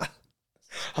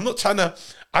 I'm not trying to,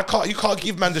 you can't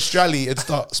give man the strally and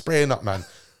start spraying up, man.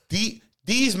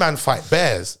 These man fight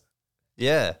bears.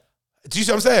 Yeah. Do you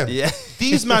see what I'm saying? Yeah.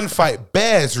 These man fight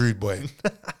bears, rude boy.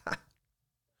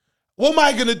 What am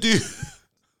I gonna do?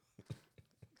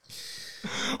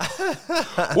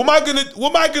 What am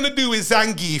I gonna do with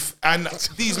Zangief and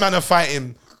these men are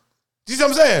fighting? Do you see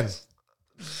what I'm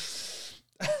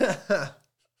saying?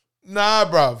 Nah,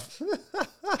 bruv.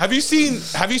 Have you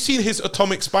seen his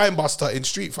atomic spine buster in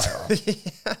Street Fighter?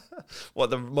 Yeah. What,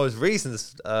 the most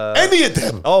recent? Any of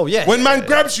them? Oh yeah. When man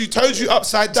grabs you, turns you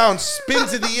upside down,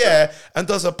 spins in the air, and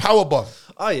does a power bomb.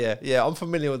 Oh yeah. I'm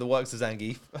familiar with the works of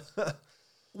Zangief.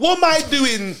 What am I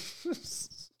doing?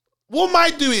 What am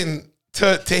I doing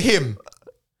to him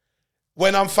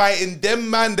when I'm fighting them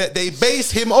man that they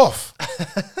base him off?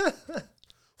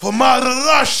 For Mother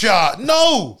Russia.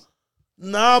 No.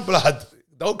 Nah, blood.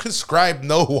 Don't conscribe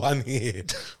no one here.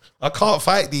 I can't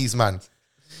fight these man.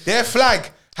 Their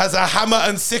flag has a hammer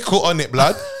and sickle on it,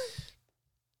 blood.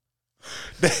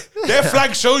 Their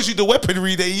flag shows you the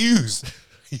weaponry they use.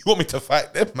 You want me to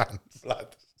fight them, man?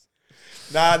 Blood.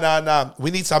 Nah.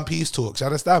 We need some peace talks. You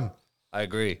understand? I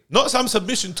agree. Not some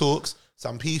submission talks.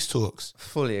 Some peace talks.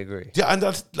 Fully agree. Yeah, and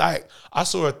that's like I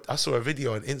saw a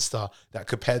video on Insta that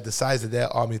compared the size of their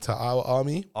army to our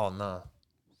army. Oh no.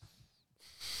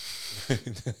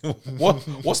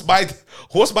 What's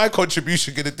my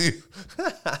contribution gonna do?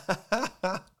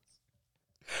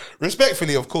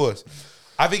 Respectfully, of course.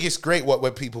 I think it's great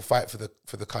when people fight for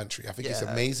the country. I think it's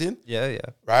amazing. Yeah.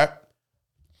 Right?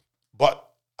 But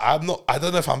I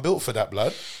don't know if I'm built for that,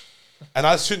 blood. And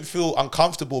I shouldn't feel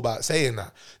uncomfortable about saying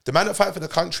that. The man that fight for the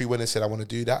country when they said I want to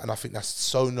do that, and I think that's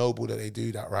so noble that they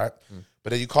do that, right? But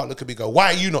then you can't look at me and go, why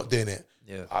are you not doing it?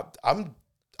 Yeah. I'm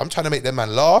trying to make them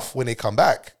man laugh when they come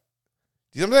back.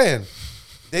 Do you know what I'm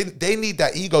saying? They need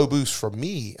that ego boost from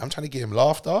me. I'm trying to give him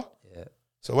laughter. Yeah.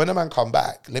 So when a man come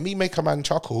back, let me make a man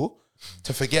chuckle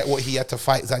to forget what he had to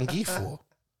fight Zangief for.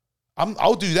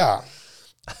 I'll do that.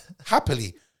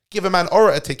 Happily. Give a man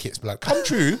orator tickets, blood. Come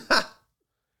true.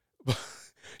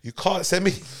 You can't send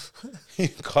me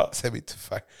to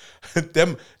fight.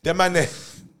 them man there.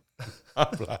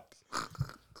 I'm blood.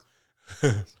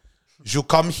 You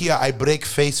come here, I break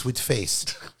face with face.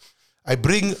 I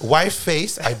bring wife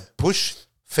face, I push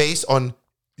face on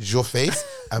your face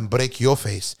and break your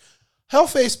face. Her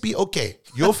face be okay.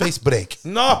 Your face break.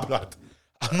 No, blood.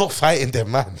 I'm not fighting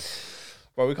them, man.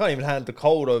 Bro, we can't even handle the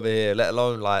cold over here, let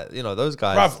alone like, you know, those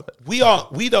guys. Bruv,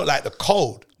 we don't like the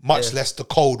cold, much less the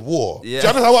Cold War. Yeah. Do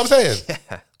you understand what I'm saying?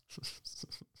 Yeah.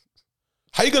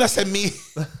 How you gonna send me?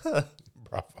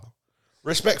 Bruv,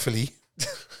 respectfully,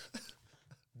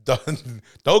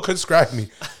 don't conscribe me.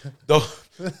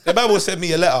 The man will send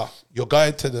me a letter. You're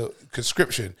going to the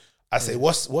conscription. I say,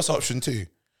 what's option 2?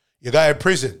 You're going to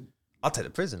prison. I'll take the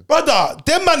prison. Brother,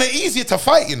 them man are easier to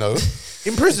fight, you know,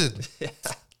 in prison. Yeah.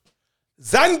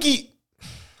 Zangi.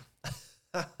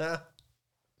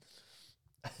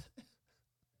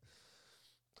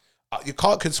 You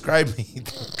can't conscribe me.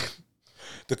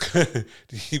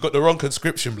 You got the wrong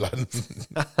conscription, blood.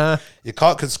 You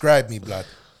can't conscribe me, blood.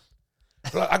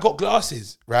 I got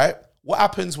glasses, right? What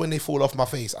happens when they fall off my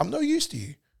face? I'm no use to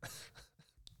you.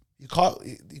 You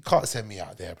can't send me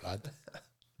out there, blood.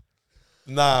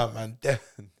 Nah, man.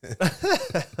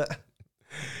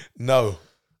 No.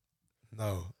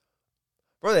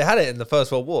 Bro, they had it in the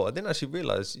First World War. I didn't actually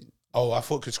realise. Oh, I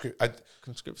thought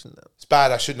conscription. It's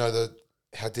bad. I should know that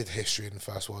I did history in the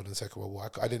First World and the Second World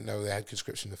War. I didn't know they had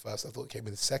conscription in the first. I thought it came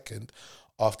in the second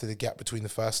after the gap between the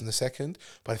first and the second.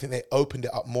 But I think they opened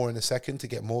it up more in the second to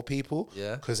get more people.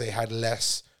 Yeah. Because they had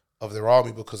less of their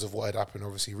army because of what had happened,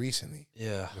 obviously, recently.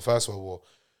 Yeah. The First World War.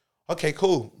 Okay,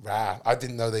 cool. Rah. I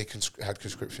didn't know they had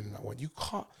conscription in that one. You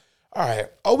can't. All right.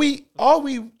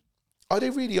 Are they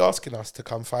really asking us to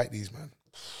come fight these, man?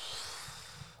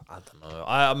 I don't know.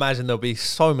 I imagine there'll be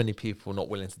so many people not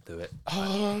willing to do it.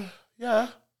 Yeah.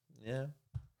 Yeah.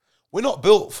 We're not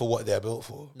built for what they're built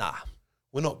for. Nah.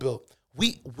 We're not built.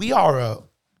 We are a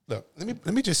look.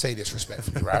 Let me just say this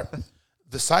respectfully, right?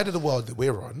 The side of the world that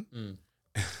we're on,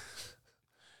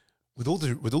 with all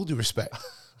due respect,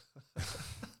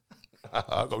 I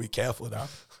gotta be careful now.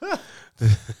 I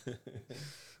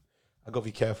gotta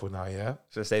be careful now. Yeah.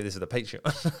 Should I save this for the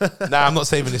Patreon? Nah, I'm not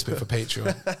saving this bit for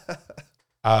Patreon.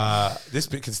 This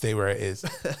bit can stay where it is.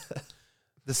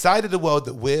 The side of the world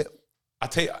that I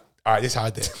tell you, all right, this is how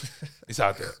I do it. It's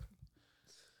out there.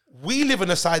 We live on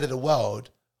a side of the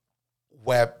world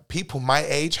where people my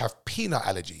age have peanut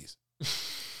allergies.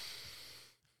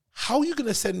 How are you going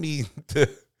to send me to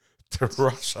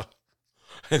Russia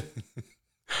and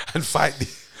fight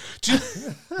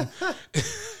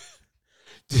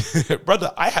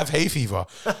brother, I have hay fever.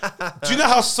 Do you know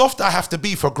how soft I have to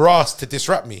be for grass to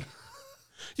disrupt me?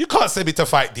 You can't send me to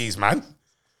fight these, man.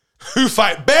 Who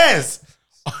fight bears?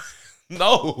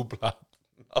 No, blood.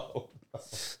 No.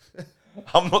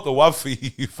 I'm not the one for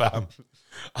you, fam.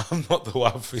 I'm not the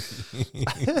one for you.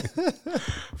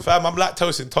 Fam, I'm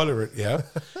lactose intolerant, yeah?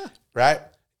 Right?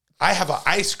 I have an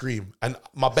ice cream and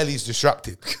my belly's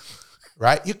disrupted.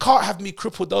 Right? You can't have me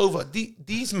crippled over.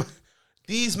 These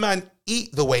men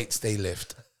eat the weights they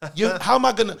lift. How am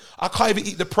I gonna? I can't even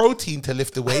eat the protein to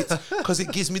lift the weights because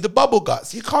it gives me the bubble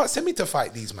guts. You can't send me to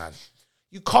fight these man.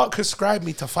 You can't prescribe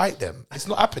me to fight them. It's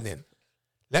not happening.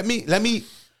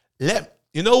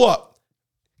 You know what?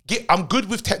 I'm good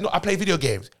with I play video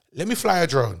games. Let me fly a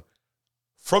drone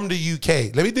from the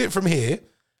UK. Let me do it from here,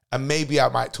 and maybe I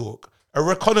might talk. A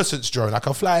reconnaissance drone. I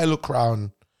can fly a look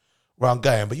around where I'm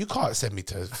going, but you can't send me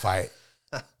to fight.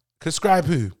 Prescribe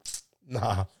who?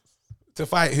 Nah. To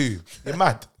fight who? You're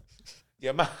mad.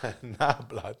 You're mad. Nah,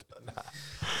 blood. Nah.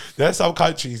 There's some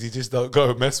countries you just don't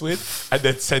go mess with and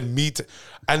then send me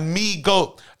me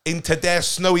go into their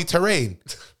snowy terrain.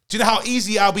 Do you know how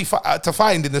easy I'll be to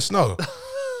find in the snow?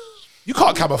 You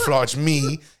can't camouflage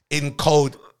me in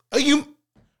cold. Are you...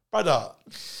 Brother,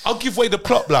 I'll give away the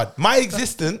plot, blood. My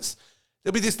existence...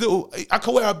 There'll be this little... I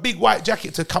can wear a big white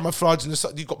jacket to camouflage in the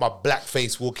sun. You've got my black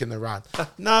face walking around.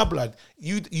 Nah, blood.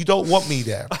 You don't want me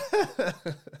there.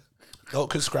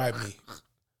 Don't conscribe me.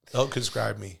 Don't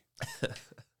conscribe me.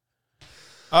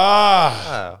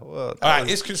 Well, all right,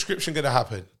 is conscription going to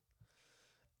happen?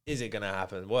 Is it going to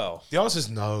happen? Well... The answer is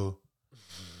no.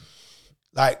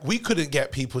 Like, we couldn't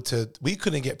get people to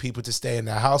stay in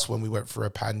their house when we went for a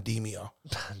pandemia.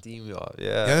 Pandemia,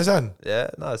 yeah. You understand?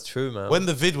 Yeah, no, it's true, man. When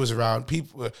the vid was around,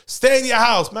 people were, stay in your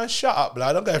house, man, shut up,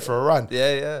 blood. I'm going for a run.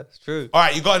 Yeah, it's true. All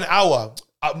right, you got an hour.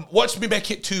 Watch me make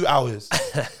it 2 hours.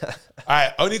 All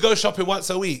right, only go shopping once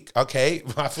a week. Okay,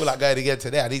 I feel like going again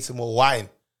today. I need some more wine.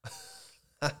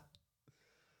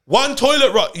 One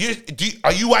toilet roll.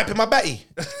 Are you wiping my batty?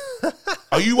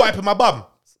 Are you wiping my bum?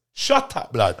 Shut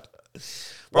up, blood.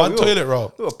 Bro, one toilet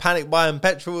roll. We were panic buying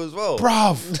petrol as well.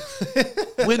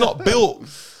 Bruv, we're not built.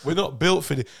 We're not built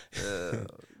for this.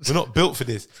 We're not built for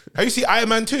this. Have you seen Iron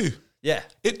Man 2? Yeah.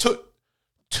 It took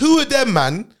 2 of them,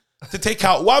 man, to take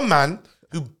out one man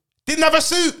who didn't have a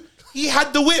suit. He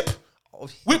had the whip.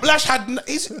 Whiplash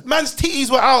his man's titties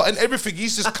were out and everything.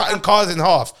 He's just cutting cars in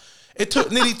half. It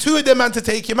took nearly 2 of them, man, to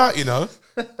take him out, you know?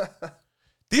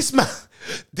 This man,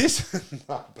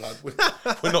 nah, blood,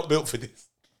 we're not built for this.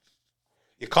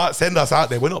 You can't send us out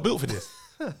there. We're not built for this.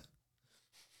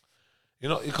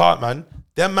 You can't, man.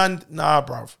 Them man, nah,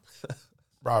 bruv.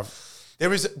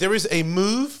 There is a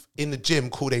move in the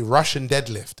gym called a Russian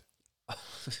deadlift.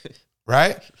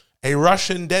 Right? A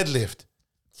Russian deadlift.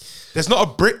 There's not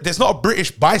a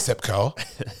British bicep curl.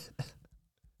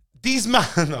 These man,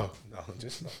 no,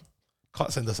 just not.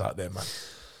 Can't send us out there, man.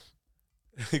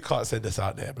 You can't send us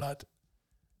out there, blood.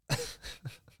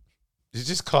 You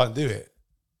just can't do it.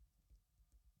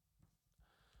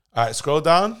 All right, scroll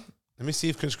down. Let me see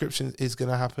if conscription is going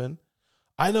to happen.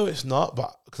 I know it's not,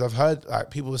 but because I've heard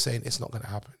like people were saying it's not going to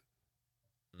happen.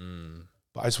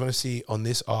 But I just want to see on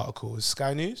this article, is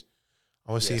Sky News?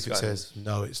 I want to see if it says,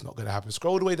 no, it's not going to happen.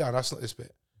 Scroll all the way down. That's not this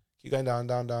bit. Keep going down,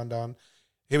 down, down, down.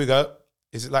 Here we go.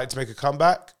 Is it like to make a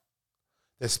comeback?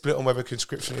 They're split on whether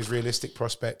conscription is a realistic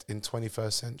prospect in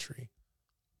 21st century.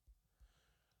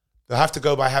 They'll have to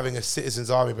go by having a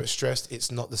citizens' army, but stressed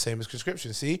it's not the same as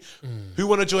conscription. See? Who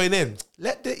want to join in?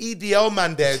 Let the EDL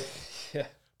man there. Yeah.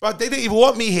 But they didn't even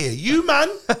want me here. You, man.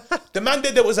 The man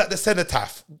there that was at the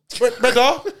cenotaph.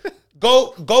 Brother,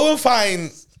 go and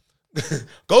find...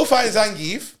 go find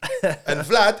Zangief and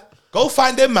Vlad. Go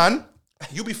find them, man.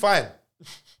 You'll be fine.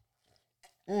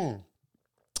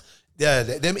 Yeah,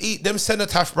 them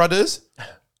cenotaph brothers.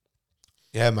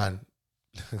 Yeah, man.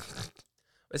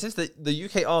 It says that the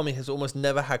UK Army has almost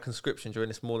never had conscription during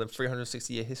its more than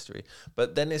 360-year history.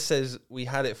 But then it says we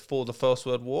had it for the First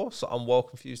World War, so I'm well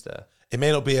confused there. It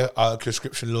may not be a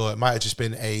conscription law. It might have just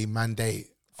been a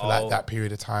mandate for like that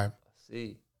period of time. I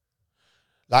see.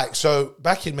 Like, so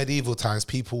back in medieval times,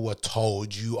 people were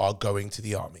told you are going to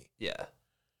the army. Yeah.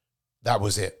 That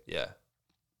was it. Yeah.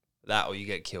 That or you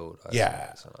get killed. Yeah.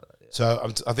 Like that, yeah.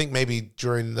 So I think maybe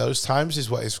during those times is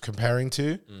what it's comparing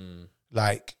to.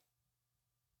 Like,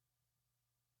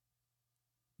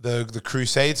 the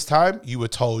Crusades time, you were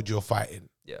told you're fighting.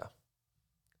 Yeah.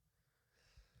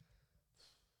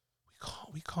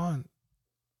 We can't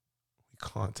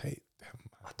take them.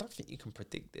 I don't think you can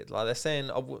predict it. Like they're saying,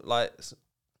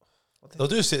 they'll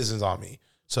do a citizens' army.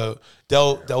 So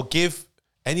they'll give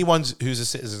anyone who's a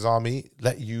citizens' army,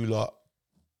 let you lot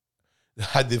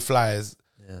had the flyers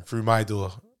through my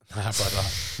door. Nah, brother.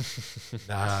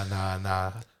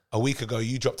 Nah. A week ago,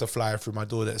 you dropped a flyer through my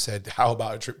door that said, "How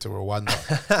about a trip to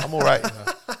Rwanda?" I'm all right. You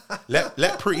know?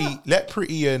 Let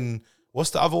pretty and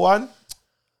what's the other one?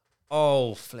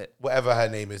 Oh, flip. Whatever her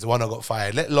name is, the one I got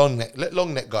fired. Let long neck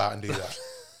go out and do that.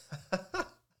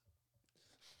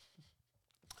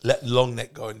 Let long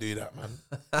neck go and do that, man.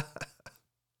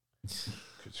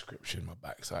 Conscription, my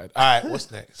backside. All right, what's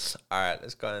next? All right,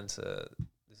 let's go into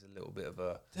this. A little bit of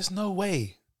a. There's no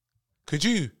way. Could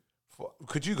you go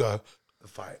the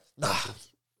fight? Nah.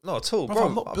 Not at all, bro.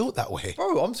 I'm not built that way.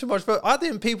 Bro, I'm too much. I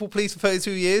didn't people police for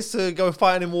 32 years to go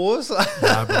fighting in wars.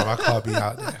 Nah, bro, I can't be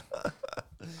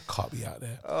out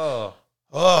there.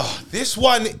 Oh, this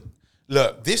one.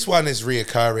 Look, this one is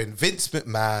reoccurring. Vince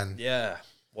McMahon. Yeah.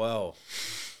 Well.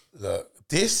 Look,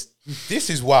 this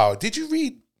is wild. Did you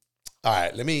read? All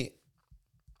right, let me.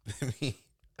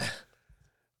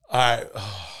 All right.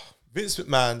 Oh, Vince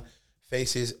McMahon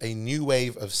faces a new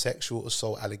wave of sexual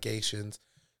assault allegations,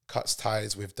 cuts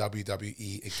ties with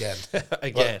WWE again.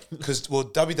 Because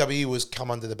WWE was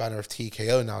come under the banner of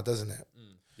TKO now, doesn't it?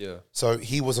 Yeah. So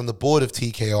he was on the board of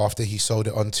TKO after he sold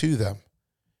it on to them.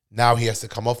 Now he has to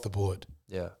come off the board.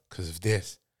 Yeah. Because of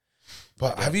this.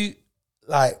 But have you,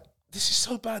 like, this is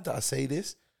so bad that I say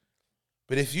this,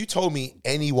 but if you told me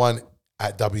anyone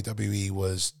at WWE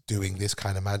was doing this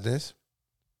kind of madness,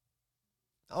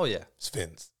 oh yeah, it's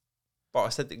Vince. But I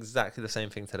said exactly the same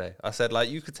thing today. I said, like,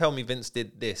 you could tell me Vince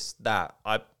did this, that.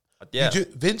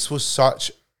 Vince was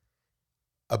such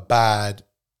a bad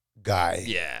guy.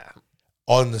 Yeah.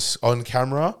 On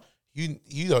camera,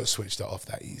 you don't switch that off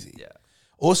that easy. Yeah.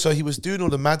 Also, he was doing all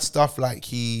the mad stuff like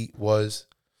he was,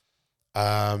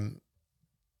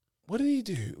 what did he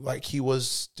do? Like he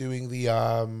was doing the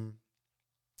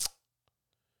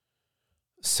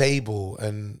Sable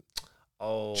and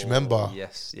do you remember?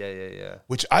 Yes, yeah.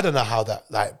 Which I don't know how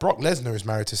that, like Brock Lesnar is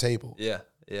married to Sable. Yeah.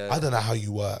 I don't know how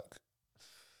you work.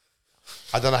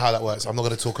 I don't know how that works. I'm not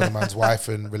going to talk on a man's wife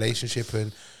and relationship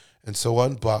and so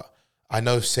on, but I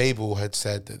know Sable had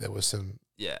said that there was some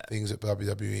things at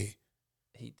WWE.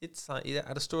 He had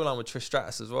a storyline with Trish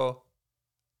Stratus as well.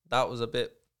 That was a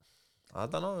bit, I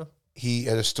don't know. He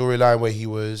had a storyline where he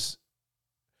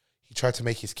tried to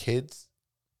make his kids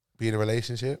be in a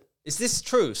relationship. Is this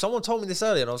true? Someone told me this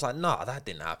earlier and I was like, nah, that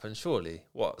didn't happen, surely.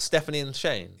 What, Stephanie and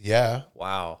Shane? Yeah.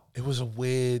 Wow. It was a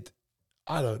weird,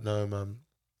 I don't know, man.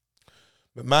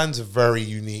 McMahon's a very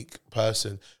unique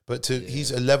person, but he's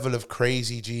a level of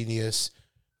crazy genius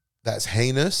that's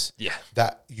heinous. Yeah.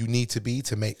 That you need to be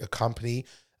to make a company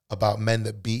about men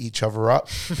that beat each other up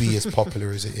be as popular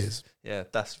as it is. Yeah,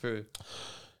 that's true.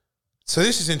 So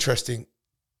this is interesting.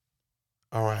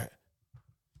 All right.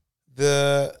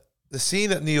 The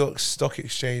scene at New York Stock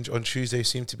Exchange on Tuesday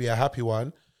seemed to be a happy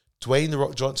one. Dwayne "The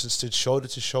Rock" Johnson stood shoulder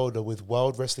to shoulder with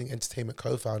World Wrestling Entertainment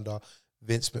co-founder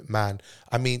Vince McMahon.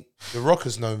 I mean, The Rock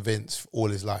has known Vince all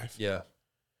his life. Yeah.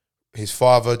 His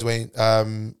father,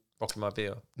 Dwayne. Rocky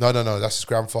Maivia. No, that's his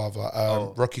grandfather,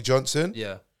 Rocky Johnson.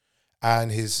 Yeah.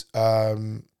 And his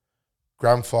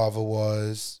grandfather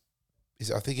was,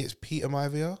 I think it's Peter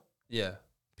Maivia. Yeah.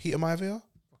 Peter Maivia.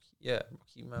 Yeah.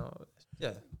 Rocky Maivia.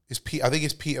 Yeah. I think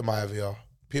it's Peter Maivia.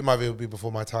 Peter Maivia would be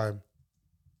before my time.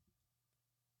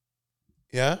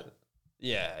 Yeah.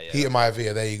 Yeah. Peter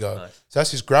Maivia. There you go. Nice. So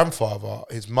that's his grandfather,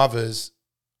 his mother's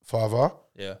father.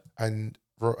 Yeah. And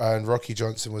Rocky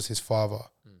Johnson was his father.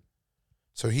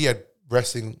 So he had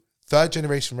wrestling, third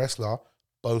generation wrestler,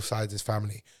 both sides of his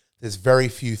family. There's very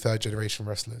few third generation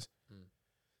wrestlers.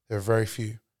 There are very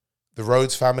few. The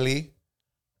Rhodes family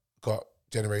got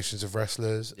generations of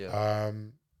wrestlers. Yeah.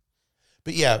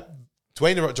 But yeah,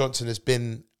 Dwayne "The Rock" Johnson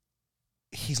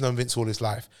he's known Vince all his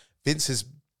life. Vince has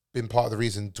been part of the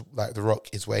reason like The Rock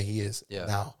is where he is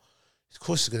now. Of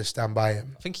course he's going to stand by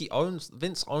him. I think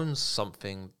Vince owns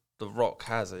something The Rock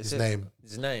has. His name.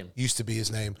 His name. Used to be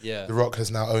his name. Yeah. The Rock has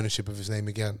now ownership of his name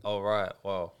again. Oh, right.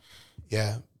 Wow.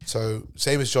 Yeah. So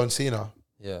same as John Cena.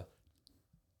 Yeah.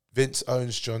 Vince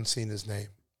owns John Cena's name.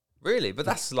 Really? But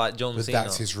that's like John Cena. But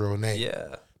that's his real name.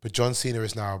 Yeah. But John Cena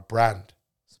is now a brand.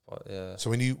 Yeah. So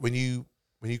when you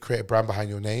create a brand behind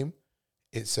your name,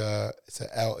 it's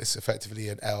effectively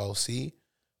an LLC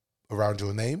around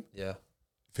your name. Yeah.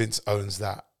 Vince owns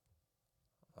that.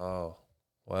 Oh.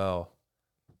 Wow.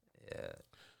 Yeah.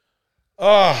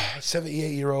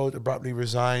 78-year-old abruptly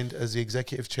resigned as the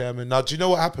executive chairman. Now, do you know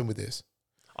what happened with this?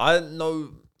 I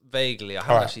know vaguely. I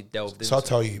haven't actually delved into it. So I'll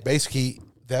tell you. Basically,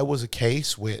 there was a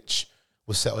case which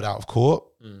was settled out of court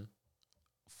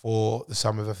for the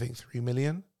sum of, I think, $3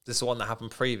 million. This is the one that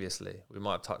happened previously. We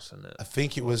might have touched on it. I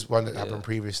think it was one that happened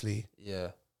previously.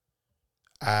 Yeah.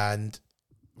 And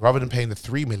rather than paying the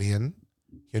 $3 million,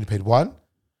 he only paid $1 million.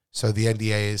 So the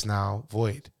NDA is now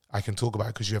void. I can talk about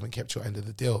it because you haven't kept your end of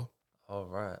the deal. Oh,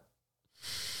 right.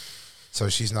 So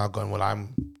she's now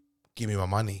gone, give me my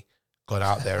money. Got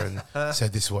out there and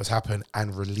said this is what's happened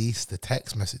and released the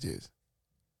text messages.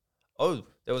 Oh,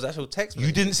 there was actual text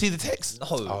messages? You didn't see the text? No.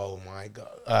 Oh, my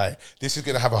God. All right. This is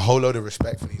going to have a whole load of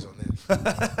respect for these on this.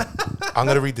 I'm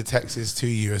going to read the texts to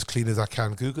you as clean as I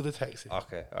can. Google the texts.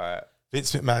 Okay, all right.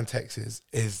 Vince McMahon texts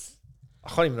is... I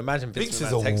can't even imagine Vince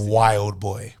is McMahon a texting. wild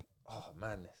boy. Oh,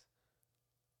 madness.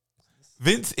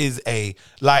 Vince is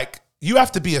you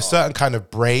have to be a certain kind of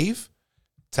brave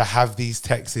to have these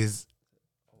texts.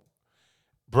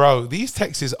 Bro, these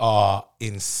texts are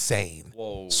insane.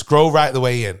 Whoa. Scroll right the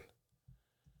way in.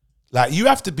 Like, you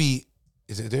have to be...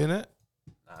 Is it doing it?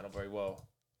 Nah, not very well.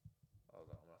 Hold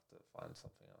on, I'm going to have to find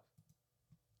something else.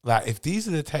 Like, if these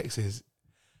are the texts...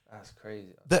 That's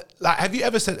crazy. Have you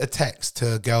ever sent a text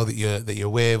to a girl that you're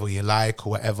with or you like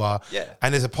or whatever? Yeah.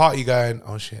 And there's a part of you going,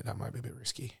 oh shit, that might be a bit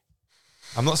risky.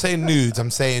 I'm not saying nudes.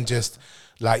 I'm saying just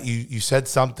like you said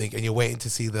something and you're waiting to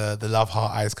see the love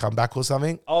heart eyes come back or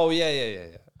something. Oh, yeah.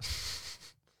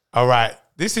 All right.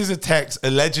 This is a text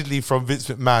allegedly from Vince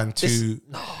McMahon to...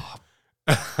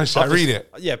 Shall I read it?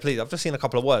 Yeah, please. I've just seen a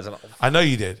couple of words. I know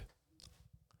you did.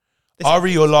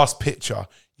 Ari, your last picture.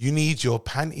 You need your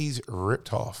panties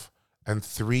ripped off and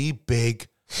 3 big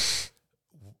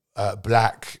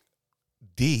black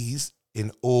D's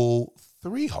in all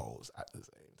 3 holes at the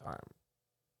same time.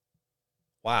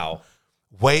 Wow.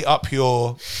 Way up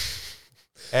your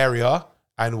area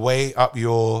and way up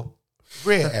your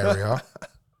rear area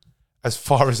as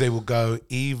far as they will go,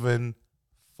 even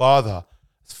farther.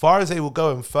 As far as they will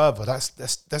go and further,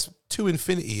 that's to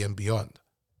infinity and beyond.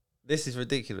 This is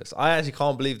ridiculous. I actually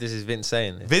can't believe this is Vince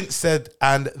saying this. Vince said,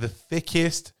 and the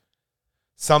thickest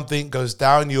something goes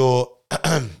down your...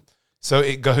 so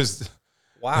it goes...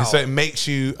 Wow. So it makes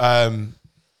you... and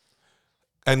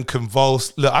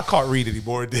convulse. Look, I can't read any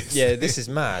more of this. Yeah, this is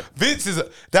mad. Vince is...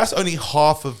 That's only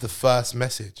half of the first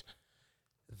message.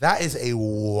 That is a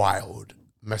wild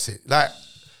message. Like,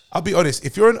 I'll be honest.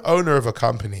 If you're an owner of a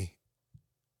company...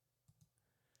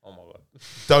 Oh, my God.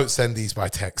 Don't send these by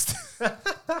text.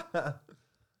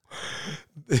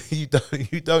 You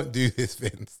don't do this,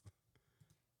 Vince.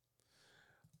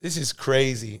 This is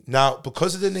crazy. Now,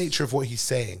 because of the nature of what he's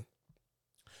saying,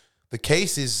 the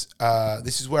case is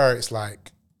this is where it's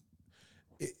like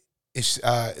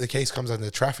the case comes under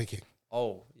trafficking.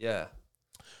 Oh, yeah.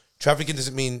 Trafficking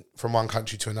doesn't mean from one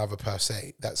country to another per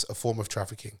se. That's a form of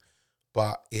trafficking.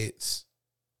 But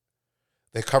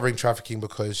they're covering trafficking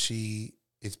because she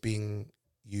is being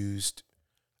used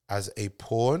as a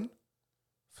pawn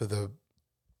for the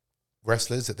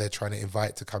wrestlers that they're trying to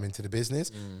invite to come into the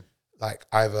business. Like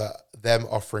either them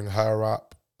offering her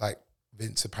up, like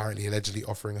Vince apparently allegedly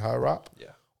offering her up,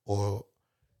 yeah, or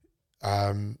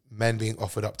men being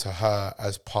offered up to her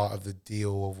as part of the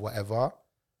deal of whatever.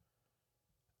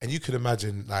 And you could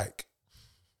imagine like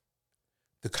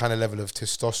the kind of level of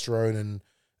testosterone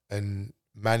and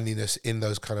manliness in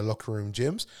those kind of locker room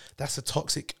gyms. That's a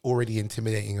toxic, already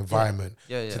intimidating environment.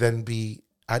 To then be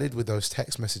added with those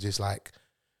text messages like,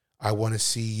 I want to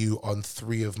see you on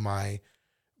 3 of my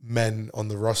men on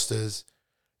the rosters.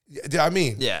 Do you know what I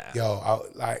mean? Yeah. Yo,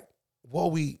 like, what are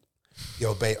we...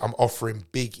 Yo, babe, I'm offering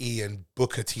Big E and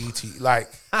Booker T to you. Like,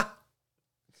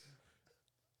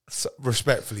 so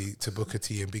respectfully to Booker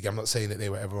T and Big E, I'm not saying that they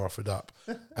were ever offered up.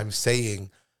 I'm saying,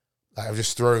 like, I'm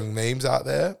just throwing names out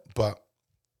there, but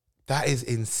that is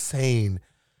insane.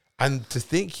 And to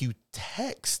think you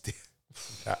texted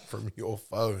that from your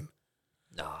phone.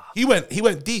 Nah. He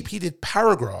went deep. He did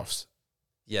paragraphs.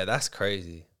 Yeah, that's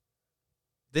crazy.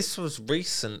 This was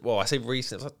recent. Well, I say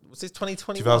recent. Was this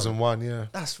 2021? 2001, yeah.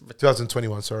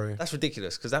 2021, sorry. That's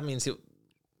ridiculous because that means it...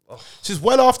 This is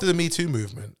well after the Me Too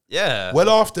movement. Yeah. Well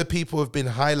after people have been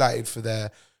highlighted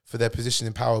for their position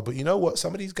in power. But you know what?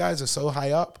 Some of these guys are so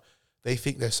high up, they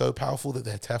think they're so powerful that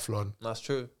they're Teflon. That's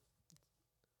true.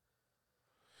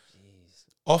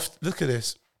 Look at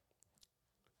this.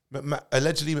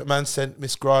 Allegedly, McMahon sent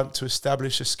Miss Grant to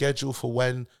establish a schedule for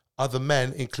when other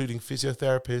men, including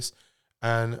physiotherapists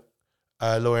and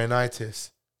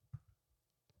Laurinaitis,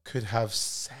 could have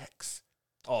sex.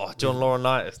 Oh, John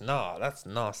Laurinaitis. No, that's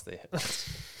nasty.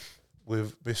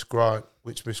 With Miss Grant,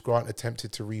 which Miss Grant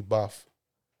attempted to rebuff.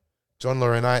 John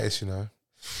Laurinaitis, you know.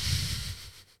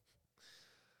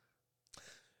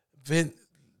 Vin,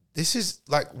 this is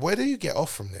like, where do you get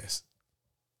off from this?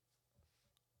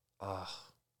 I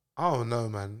don't know,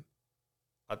 man.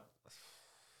 I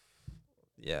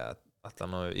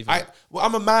don't know.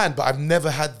 I'm a man, but I've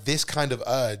never had this kind of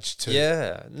urge to.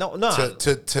 Yeah, no.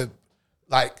 To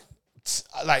like,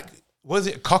 what is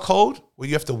it? Cuckold, where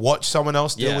you have to watch someone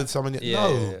else deal with someone.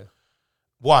 No.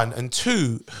 One and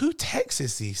two. Who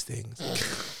texts these things?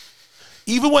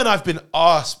 Even when I've been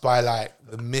asked by like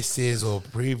the missus or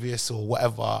previous or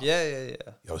whatever. Yeah.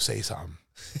 Yo, say something.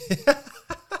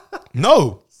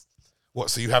 No. What,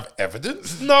 so you have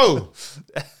evidence? No.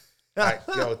 Like,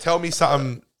 yo, tell me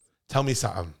something. No.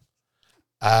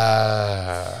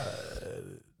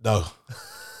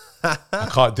 I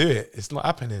can't do it. It's not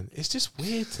happening. It's just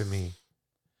weird to me.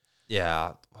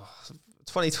 Yeah.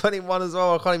 2021 as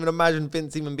well. I can't even imagine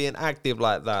Vince even being active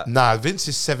like that. Nah, Vince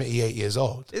is 78 years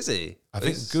old. Is he? I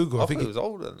think he was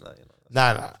older than that. You know?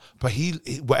 Nah. But he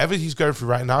whatever he's going through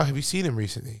right now, have you seen him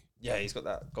recently? Yeah, he's got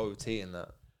that goatee and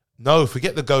that. No,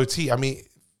 forget the goatee. I mean,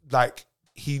 like,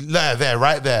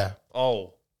 right there.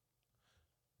 Oh.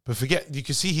 But forget, you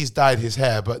can see he's dyed his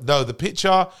hair. But no, the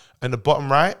picture in the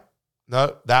bottom right,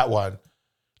 no, that one.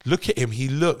 Look at him. He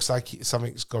looks like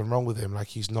something's gone wrong with him, like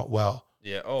he's not well.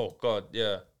 Yeah. Oh, God,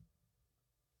 yeah.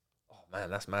 Oh, man,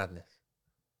 that's madness.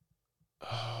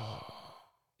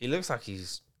 He looks like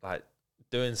he's, like,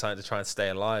 doing something to try and stay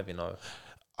alive, you know.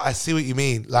 I see what you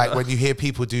mean. Like, when you hear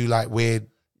people do, like, weird...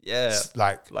 Yeah,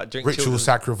 like drink ritual children.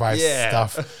 sacrifice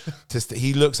stuff.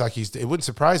 He looks like it wouldn't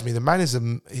surprise me. The man's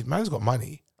got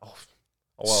money. Oh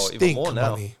well, even more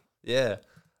now. Money. Yeah,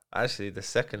 actually, the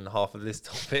second half of this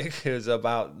topic is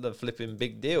about the flipping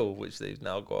big deal, which they've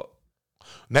now got.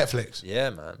 Netflix.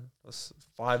 Yeah, man, that's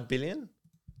 $5 billion.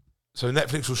 So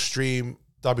Netflix will stream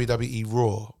WWE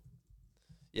Raw.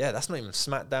 Yeah, that's not even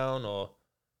SmackDown or.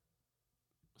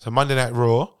 So Monday Night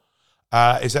Raw.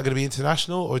 Is that going to be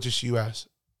international or just US?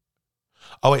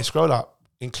 Oh, wait, scroll up.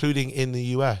 Including in the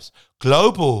US.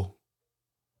 Global.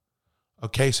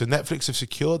 Okay, so Netflix have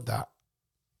secured that.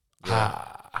 Yeah.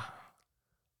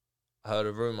 I heard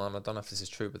a rumor, and I don't know if this is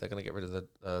true, but they're going to get rid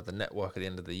of the network at the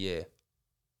end of the year.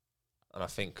 And I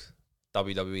think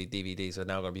WWE DVDs are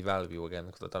now going to be valuable again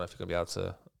because I don't know if you're going to be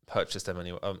able to purchase them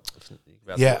anyway.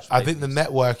 Yeah, I think the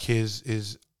network is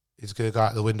going to go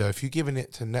out the window. If you're giving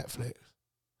it to Netflix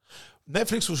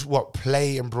will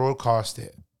play and broadcast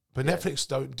it. But Netflix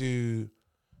don't do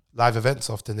live events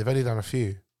often. They've only done a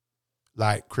few,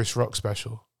 like Chris Rock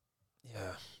special.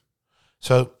 Yeah.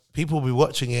 So people will be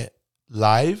watching it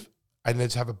live and then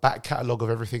just have a back catalogue of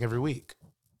everything every week.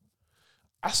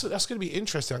 That's going to be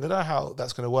interesting. I don't know how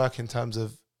that's going to work in terms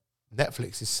of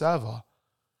Netflix's server.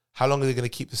 How long are they going to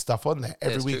keep the stuff on there?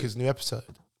 Every week is a new episode.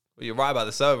 Well, you're right about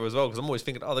the server as well, because I'm always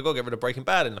thinking, they've got to get rid of Breaking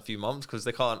Bad in a few months because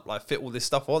they can't like fit all this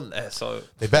stuff on there. So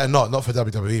they better not for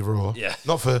WWE Raw. Yeah.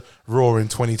 Not for Raw in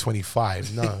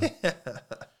 2025, no.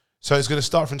 So it's going to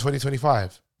start from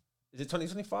 2025. Is it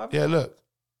 2025? Yeah, look.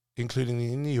 Including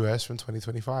in the US from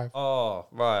 2025. Oh,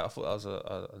 right. I thought that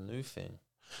was a new thing.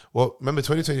 Well, remember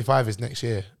 2025 is next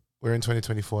year. we're in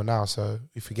 2024 now, so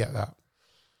we forget that.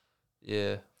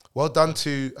 Yeah. Well done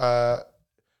to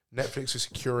Netflix for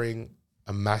securing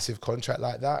a massive contract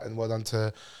like that, and well done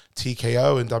to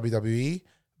TKO and WWE.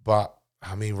 But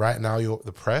I mean, right now,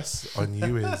 the press on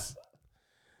you is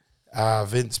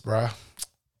Vince, bruh.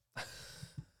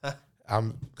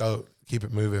 Go keep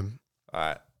it moving. All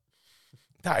right.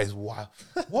 That is wild.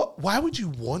 Why would you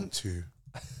want to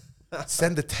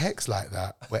send a text like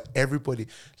that where everybody,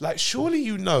 like, surely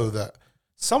you know that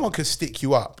someone could stick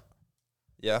you up,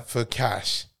 for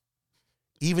cash,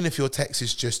 even if your text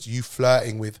is just you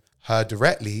flirting with her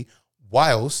directly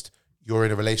whilst you're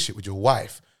in a relationship with your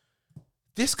wife.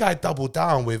 This guy tripled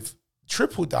down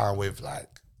with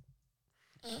like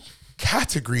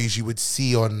categories you would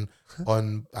see on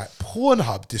like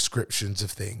Pornhub descriptions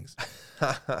of things.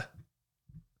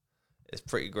 It's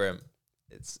pretty grim.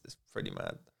 It's pretty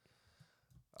mad.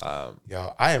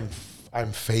 Yeah,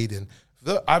 I'm fading.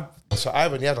 I've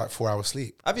only had like 4 hours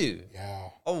sleep. Have you? Yeah.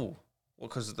 Oh, well,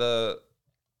 because the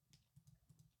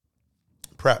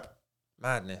prep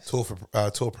madness tour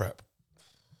prep.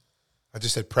 I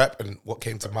just said prep, and what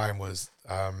came to mind was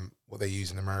what they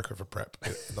use in America for prep.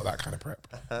 Not that kind of prep.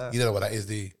 You don't know what that is,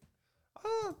 do you?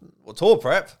 Well, tour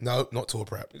prep? No, not tour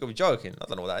prep. You gotta be joking. I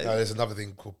don't know what that is. No, there's another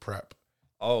thing called prep.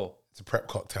 Oh. It's a prep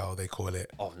cocktail, they call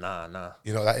it. Oh, nah.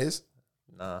 You know what that is?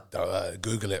 Nah.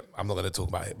 Google it. I'm not going to talk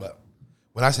about it. But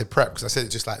when I said prep, because I said it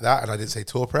just like that, and I didn't say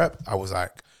tour prep, I was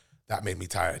like, that made me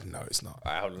tired. No, it's not.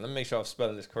 All right, hold on. Let me make sure I've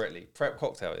spelled this correctly. Prep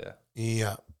cocktail, yeah?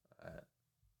 Yeah. Right.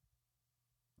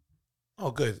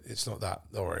 Oh, good. It's not that.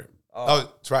 Don't worry. Oh,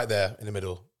 it's right there in the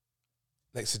middle.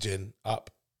 Next to gin. Up.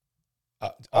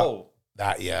 Oh.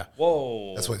 That, yeah.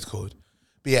 Whoa. That's what it's called.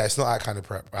 But yeah, it's not that kind of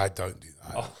prep. I don't do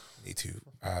that. Oh. I need to.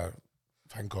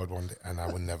 Thank God one day. And I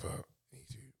will never need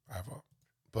to ever.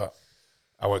 But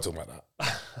I won't talk about that.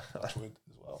 Touch wood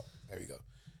as well. There we go.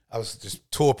 I was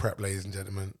just tour prep, ladies and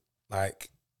gentlemen. Like,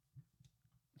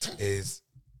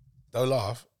 don't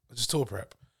laugh. Just tour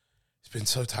prep. It's been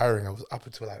so tiring. I was up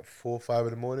until like 4 or 5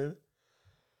 in the morning.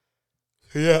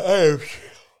 Yeah,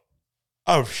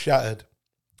 I'm shattered.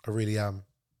 I really am.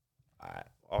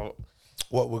 All right.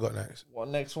 What we got next? What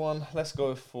next one? Let's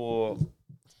go for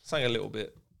something a little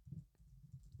bit.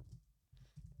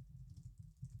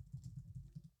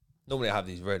 Normally I have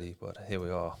these ready, but here we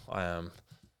are. I am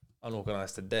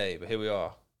unorganized today, but here we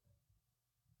are.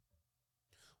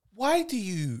 Why do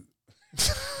you...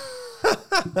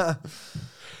 I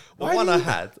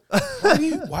had.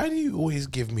 Why do you always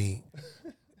give me...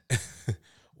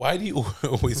 Why do you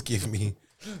always give me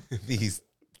these...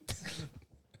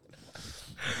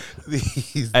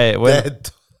 Hey,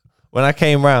 when I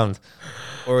came round,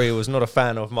 Ori was not a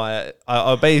fan of my... I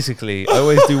always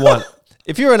do one...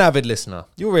 If you're an avid listener,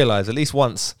 you'll realise at least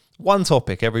once, one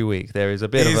topic every week, there is a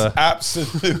bit of a...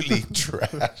 absolutely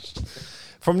trash.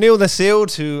 From Neil the Seal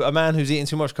to a man who's eating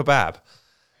too much kebab.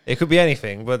 It could be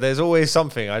anything, but there's always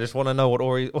something. I just want to know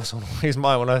what's on Ori's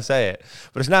mind when I say it.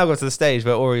 But it's now got to the stage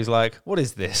where Ori's like, what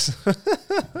is this?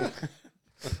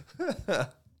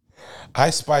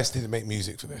 Ice Spice didn't make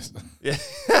music for this. Yeah.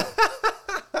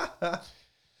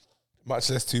 Much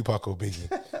less Tupac or Biggie.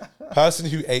 Person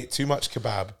who ate too much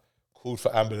kebab called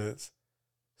for ambulance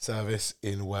service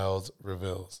in Wales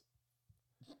reveals.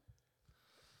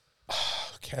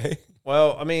 Okay.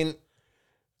 Well, I mean,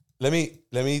 let me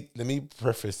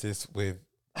preface this with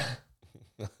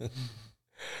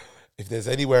if there's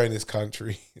anywhere in this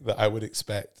country that I would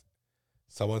expect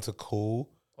someone to call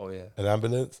an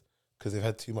ambulance because they've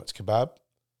had too much kebab,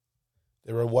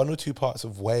 there are 1 or 2 parts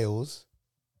of Wales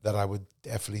that I would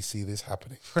definitely see this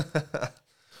happening.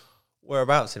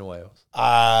 Whereabouts in Wales?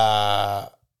 I'm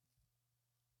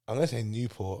going to say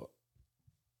Newport.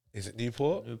 Is it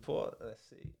Newport? Newport, let's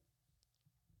see.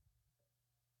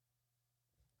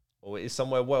 Or it is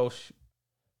somewhere Welsh.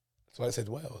 That's why I said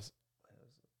Wales.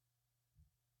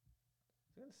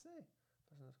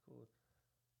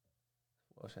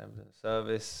 Welsh ambulance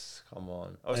service. Come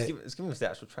on. Oh, it's giving us the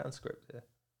actual transcript here.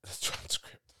 The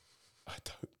transcript. I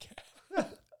don't care.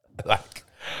 Like,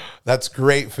 that's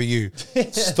great for you.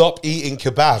 Stop eating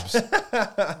kebabs.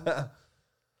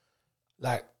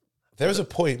 Like, there's a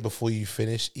point before you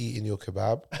finish eating your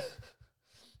kebab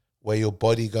where your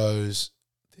body goes,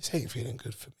 this ain't feeling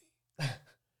good for me.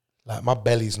 Like, my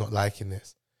belly's not liking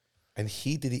this. And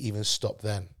he didn't even stop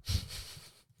then.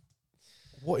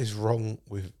 What is wrong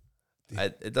with...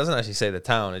 It doesn't actually say the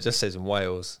town. It just says in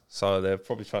Wales. So they're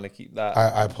probably trying to keep that.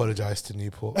 I apologise to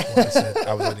Newport for what I said.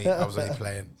 I was only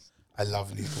playing. I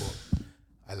love Newport.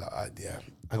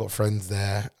 I got friends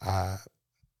there.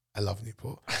 I love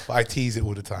Newport, but I tease it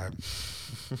all the time.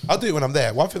 I'll do it when I'm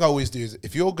there. One thing I always do is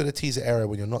if you're going to tease an area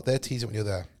when you're not there, tease it when you're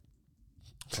there.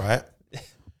 Right?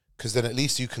 Because then at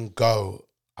least you can go,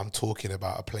 I'm talking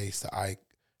about a place that I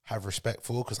have respect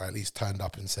for because I at least turned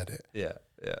up and said it. Yeah,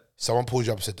 yeah. Someone pulls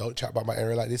you up and said, don't chat about my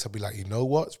area like this. I'll be like, you know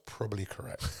what? It's probably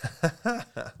correct.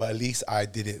 But at least I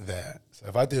did it there. So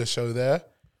if I did a show there,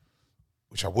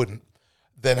 which I wouldn't,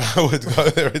 then I would go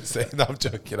there and say, no, I'm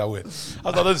joking, I would.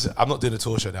 I'm not doing a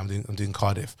tour show there, I'm doing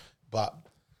Cardiff. But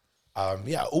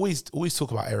yeah, always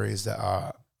talk about areas that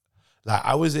are, like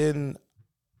I was in,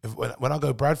 when I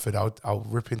go Bradford, I'll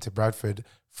rip into Bradford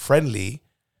friendly,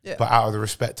 but out of the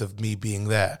respect of me being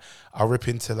there. I'll rip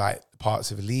into like parts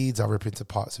of Leeds, I'll rip into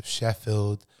parts of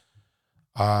Sheffield.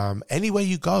 Anywhere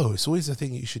you go, it's always the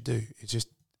thing you should do. It's just,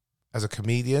 as a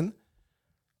comedian,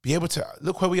 be able to,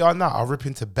 look where we are now. I'll rip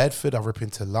into Bedford, I'll rip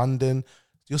into London.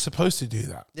 You're supposed to do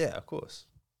that. Yeah, of course.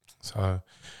 So,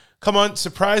 come on,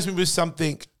 surprise me with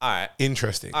something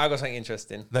interesting. I got something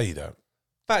interesting. No, you don't.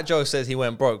 Fat Joe says he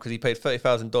went broke because he paid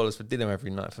 $30,000 for dinner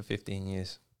every night for 15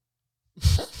 years.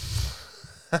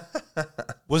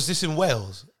 Was this in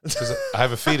Wales? Because I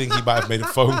have a feeling he might have made a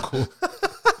phone call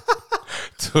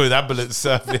to an ambulance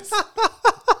service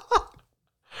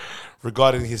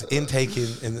regarding his intake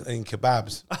in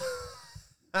kebabs.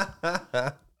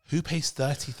 Who pays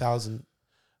 30,000?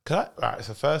 Right,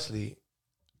 so firstly,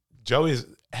 Joe is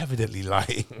evidently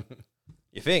lying.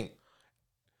 You think?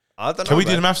 I don't know. Can we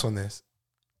do the maths on this?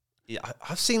 Yeah,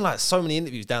 I've seen like so many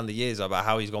interviews down the years about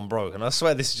how he's gone broke, and I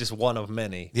swear this is just one of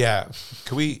many. Yeah.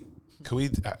 Can we all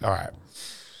right.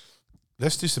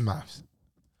 Let's do some maths.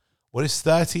 What is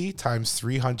 30 times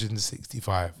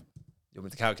 365? You want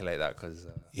me to calculate that? Because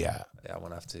yeah, I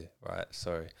won't have to. Right,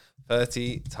 sorry.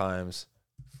 30 times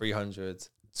 300.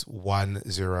 It's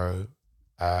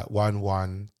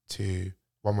 1130.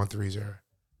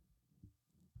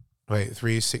 Wait,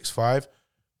 365,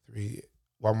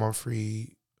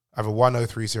 113. I have a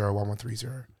 1030,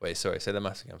 1130. Wait, sorry. Say the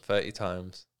maths again. 30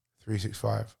 times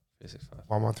 365,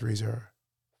 1130.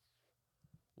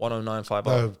 10950.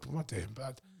 No, I'm not doing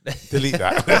bad. Delete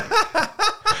that.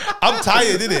 I'm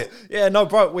tired, innit? Yeah, no,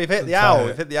 bro. We've hit the hour.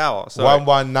 We've hit the hour.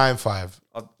 1195.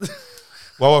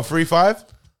 1135.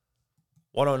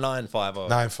 10950.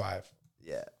 95.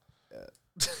 Yeah.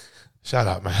 Shut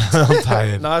up, man. I'm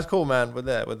tired. No, it's cool, man. We're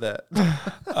there.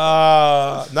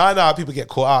 No, people get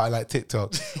caught out in like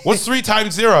TikTok. What's 3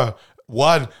 times 0?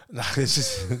 1. Nah, it's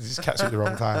just catch it at the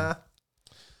wrong time.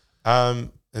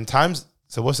 And times,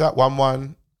 so what's that?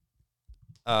 1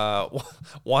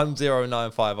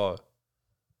 10950.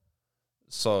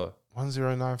 So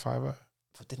 10950.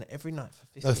 for dinner every night for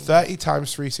 15. No, 30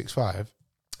 times 365.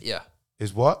 Yeah.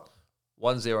 Is what?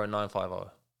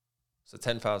 10950. So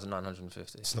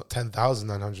 10,950. It's not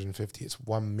 10,950. It's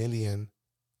 1 million.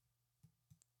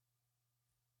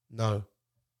 No.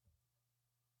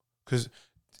 Because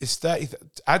it's 30.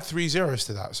 Add 3 zeros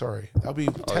to that. Sorry. That'll be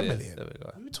 10 million. There we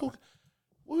go.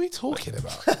 What are we talking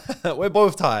about? We're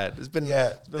both tired. It's been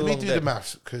let me do the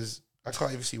maths because I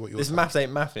can't even see what you're This maths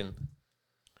ain't mathing.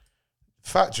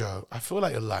 Fat Joe, I feel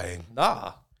like you're lying.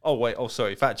 Nah. Oh, wait. Oh,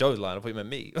 sorry. Fat Joe's lying. I thought you meant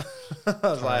me. I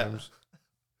was like...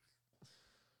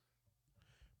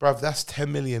 Bruv, that's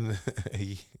 10 million a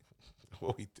year.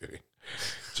 What are we doing?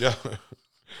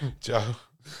 Joe,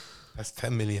 that's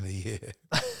 10 million a year.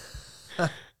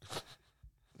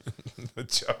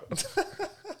 Joe.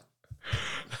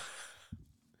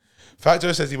 Fat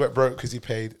Joe says he went broke because he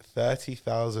paid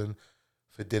 30,000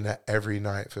 for dinner every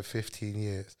night for 15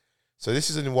 years. So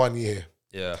this is in 1 year.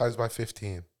 Yeah. Times by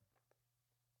 15.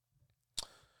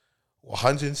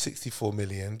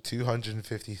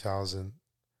 164,250,000.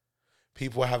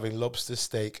 People were having lobster,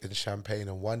 steak, and champagne,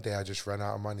 and one day I just ran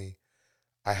out of money.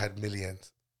 I had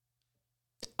millions.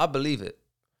 I believe it.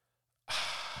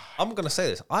 I'm going to say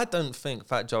this. I don't think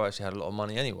Fat Joe actually had a lot of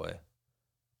money anyway.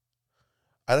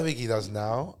 I don't think he does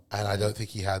now, and I don't think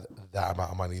he had that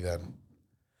amount of money then.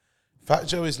 Fat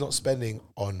Joe is not spending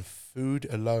on food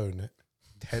alone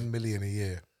 10 million a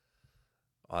year.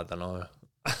 I don't know.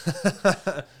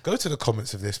 Go to the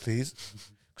comments of this, please,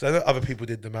 because I know other people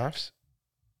did the maths.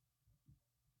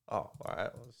 Oh, all right.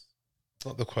 It's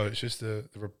not the quote, it's just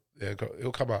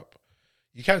it'll come up.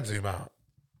 You can zoom out.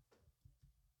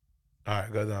 All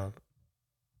right, go down.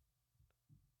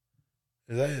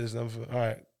 Is that it? There's number. All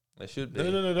right. It should be.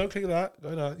 No, don't click that.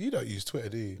 Go down. You don't use Twitter,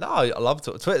 do you? No, I love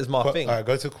Twitter. Twitter's my thing. All right,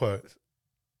 go to quotes.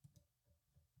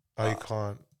 Oh, you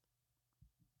can't.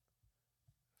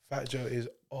 Fat Joe is...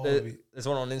 There's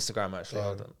one on Instagram, actually.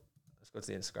 Hold on. Let's go to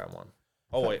the Instagram one.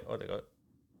 Oh, wait. Oh, there you go.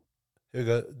 Here we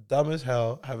go. Dumb as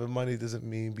hell. Having money doesn't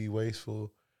mean be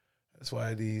wasteful. That's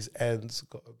why these ends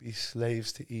got to be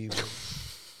slaves to evil.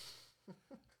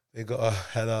 They got a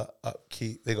hella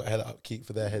upkeep. They got hella upkeep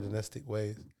for their hedonistic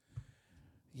ways.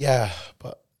 Yeah,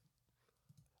 but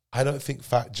I don't think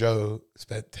Fat Joe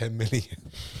spent 10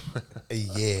 million a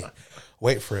year.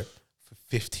 Wait for it. For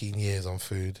 15 years on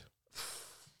food.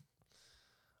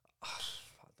 I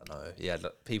don't know. Yeah,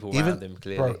 look, people around him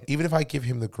clearly. Bro, even if I give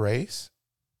him the grace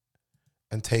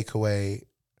and take away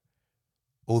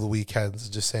all the weekends,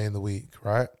 just saying the week,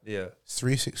 right? Yeah. It's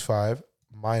 365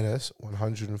 minus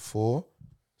 104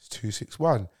 is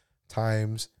 261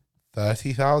 times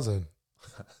 30,000.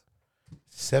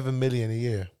 7 million a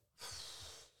year.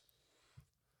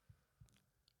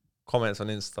 Comments on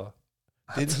Insta.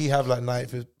 Didn't he have like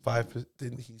 95%?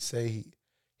 Didn't he say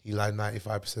he lied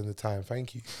 95% of the time?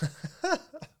 Thank you.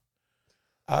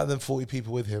 Out of them 40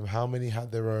 people with him, how many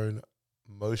had their own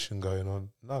motion going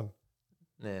on? None.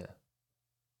 Yeah.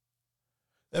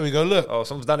 There we go. Look. Oh,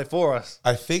 someone's done it for us.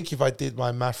 I think if I did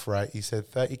my math right, he said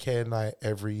 30K a night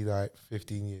every night,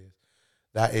 15 years.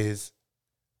 That is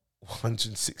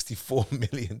 $164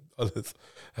 million.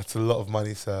 That's a lot of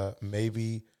money, sir.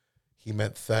 Maybe he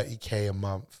meant 30K a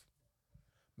month.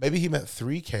 Maybe he meant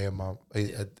 3K a month.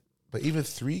 Yeah. But even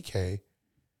 3K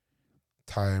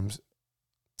times,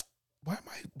 why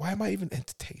am I even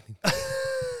entertaining?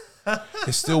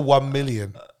 It's still 1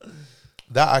 million.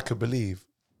 That I could believe.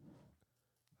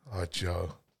 Oh,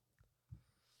 Joe.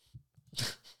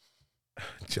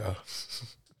 Joe,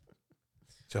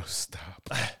 stop.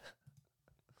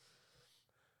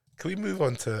 Can we move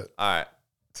on to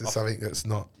something that's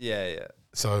not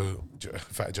so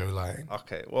Fat Joe lying?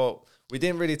 Okay, well, we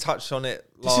didn't really touch on it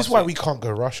last This is why week. we can't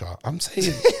go Russia. I'm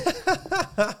saying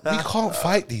we can't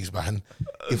fight these, man,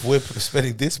 if we're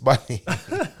spending this money.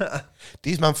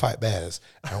 These men fight bears,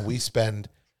 and we spend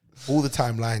all the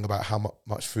time lying about how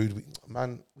much food we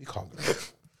can't go.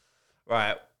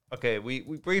 Right. Okay, we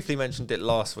briefly mentioned it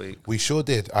last week. We sure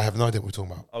did. I have no idea what we're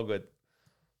talking about. Oh, good.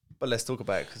 But let's talk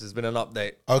about it because there's been an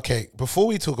update. Okay, before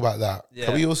we talk about that,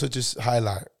 can we also just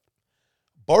highlight,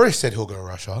 Boris said he'll go to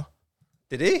Russia.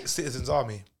 Did he? Citizens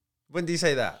Army. When did he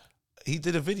say that? He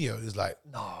did a video. He was like,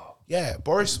 No. yeah,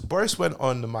 Boris went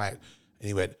on the mic and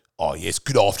he went, oh, yes,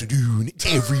 good afternoon,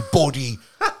 everybody.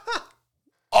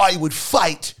 I would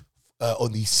fight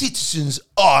on the Citizens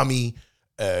Army.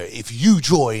 If you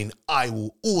join, I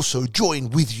will also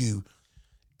join with you.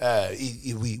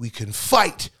 We can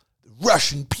fight the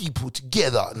Russian people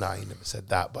together. No, he never said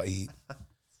that, but he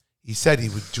said he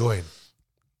would join.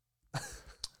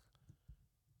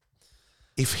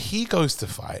 If he goes to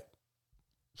fight,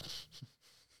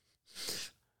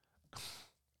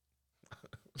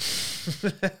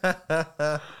 do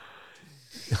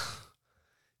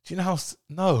you know how?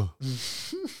 No.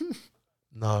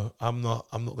 No, I'm not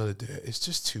going to do it. It's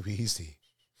just too easy.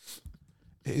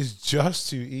 It is just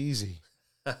too easy.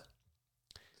 No.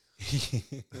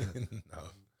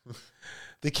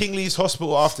 The King leaves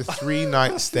hospital after 3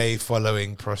 nights stay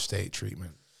following prostate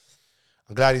treatment.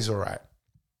 I'm glad he's all right.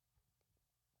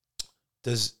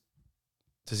 Does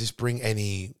this bring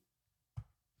any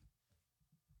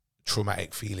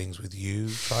traumatic feelings with you,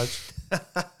 Trudge?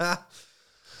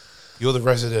 You're the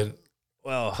resident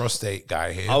prostate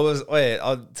guy here.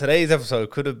 Today's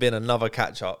episode could have been another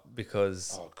catch up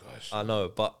because I know,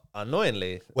 but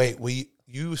annoyingly,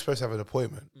 you were supposed to have an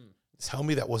appointment. Tell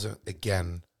me that wasn't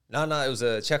again. No, it was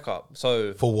a checkup.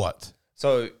 So for what?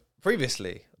 So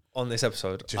previously on this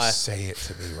episode, say it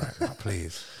to me right now,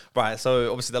 please. Right.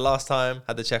 So obviously the last time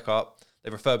had the checkup, they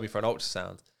referred me for an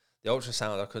ultrasound. The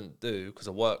ultrasound I couldn't do because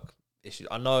of work issues.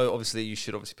 I know obviously you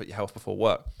should put your health before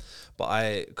work, but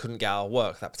I couldn't get out of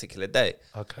work that particular day.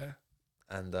 Okay.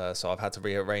 And so I've had to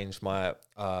rearrange my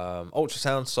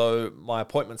ultrasound. So my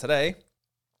appointment today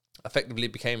effectively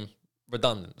became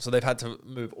redundant. So they've had to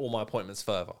move all my appointments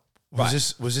further.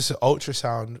 Was this an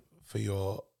ultrasound for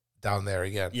your down there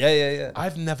again? Yeah.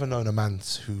 I've never known a man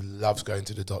who loves going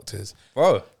to the doctors,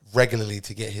 bro, regularly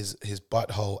to get his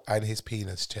butthole and his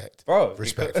penis checked, bro.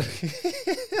 Respectfully,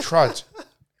 Trudge.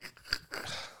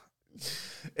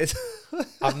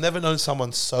 I've never known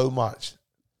someone so much.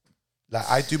 Like,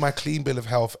 I do my clean bill of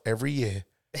health every year,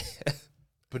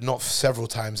 but not several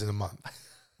times in a month.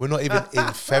 We're not even in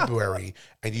February,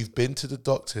 and you've been to the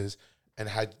doctors and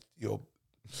had your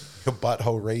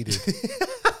butthole raided.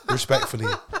 Respectfully,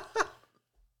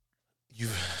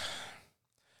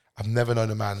 I've never known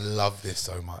a man love this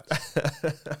so much.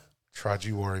 Trudge,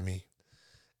 you worry me.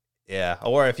 Yeah, I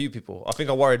worry a few people. I think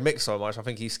I worried Mick so much. I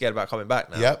think he's scared about coming back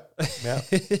now. Yep.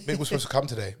 Mick was supposed to come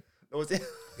today. Was he?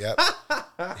 Yep.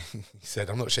 He said,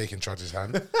 I'm not shaking Trudge's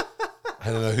hand.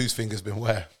 I don't know whose finger's been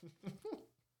where.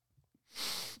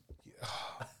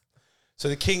 So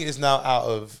the king is now out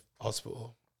of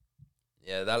hospital.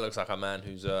 Yeah, that looks like a man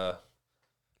who's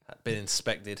been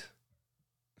inspected.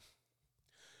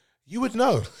 You would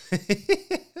know.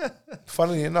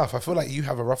 Funnily enough, I feel like you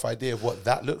have a rough idea of what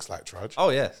that looks like, Trudge. Oh,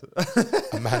 yes.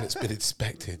 A man that's been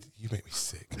inspected. You make me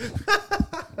sick.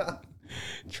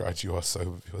 Trudge, you're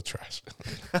trash.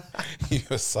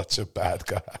 You're such a bad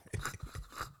guy.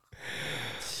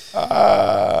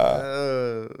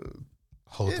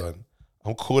 Hold on.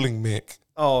 I'm calling Mick.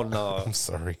 Oh, no. I'm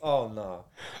sorry. Oh, no.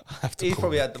 I have to He's call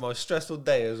probably Mick. had the most stressful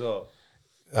day as well.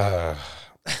 I'm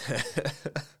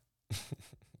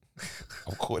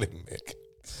calling Mick.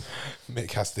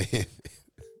 Mick has to hear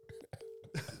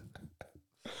it.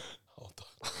 Hold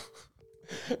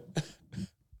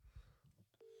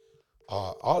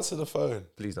on. Answer the phone.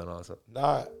 Please don't answer.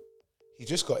 Nah, he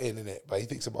just got in it, but he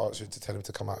thinks I'm answering to tell him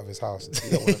to come out of his house. He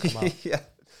don't want to come out. Yeah.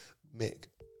 Mick,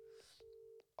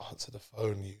 answer the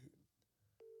phone, you.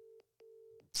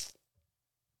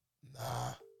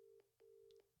 Nah.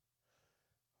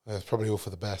 Well, it's probably all for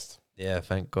the best. Yeah,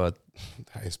 thank God.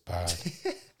 That is bad.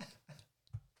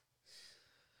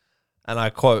 And I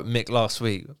quote Mick last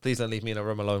week, please don't leave me in a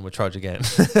room alone with Trudge again.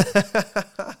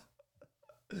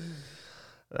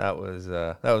 That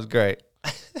was great.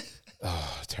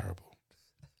 Oh, terrible.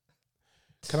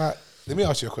 Let me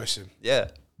ask you a question. Yeah.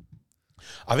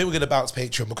 I think we're going to bounce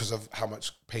Patreon because of how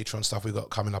much Patreon stuff we've got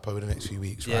coming up over the next few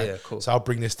weeks, right? Yeah, cool. So I'll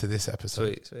bring this to this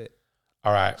episode. Sweet.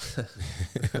 All right.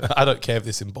 I don't care if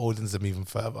this emboldens them even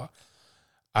further.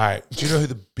 All right. Do you know who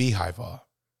the Beehive are?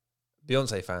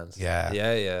 Beyonce fans. Yeah.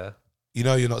 Yeah. You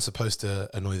know you're not supposed to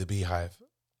annoy the Beehive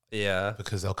Yeah.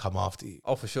 because they'll come after you.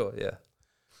 Oh, for sure, yeah.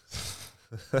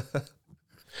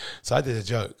 So I did a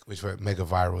joke which went mega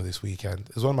viral this weekend.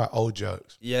 It was one of my old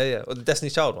jokes. Yeah. Well, the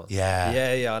Destiny's Child one.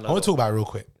 Yeah. Yeah, I know. I want to talk about it real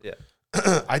quick. Yeah.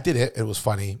 I did it. It was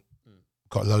funny.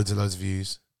 Got loads and loads of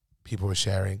views. People were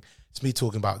sharing. It's me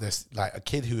talking about this. Like a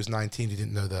kid who was 19 who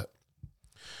didn't know that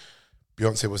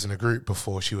Beyonce was in a group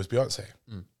before she was Beyonce.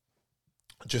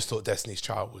 Just thought Destiny's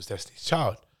Child was Destiny's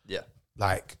Child. Yeah.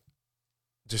 Like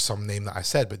just some name that I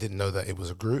said, but didn't know that it was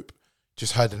a group.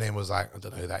 Just heard the name, was like, I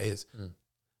don't know who that is.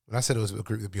 When I said it was a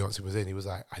group that Beyonce was in, he was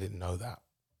like, I didn't know that.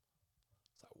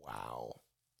 It's like, wow.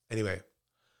 Anyway,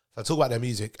 so I talk about their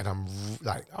music and I'm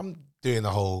doing the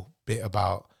whole bit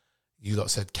about you lot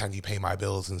said, can you pay my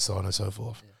bills and so on and so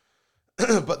forth.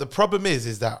 Yeah. But the problem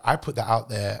is that I put that out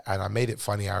there and I made it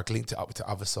funny. I linked it up to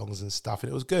other songs and stuff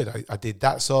and it was good. I did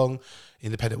that song,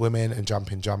 Independent Women and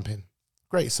Jumpin'.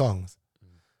 Great songs.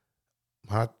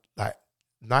 Like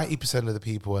 90% of the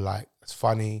people are like, it's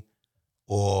funny,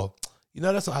 or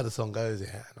that's not how the song goes. Yeah,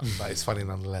 and I'm like, it's funny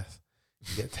nonetheless.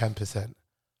 You get 10%.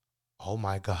 Oh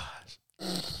my gosh,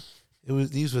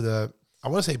 these were I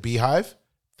want to say Beehive.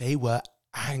 They were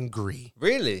angry.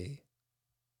 Really?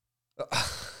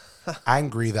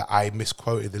 Angry that I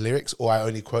misquoted the lyrics or I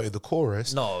only quoted the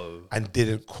chorus. No. And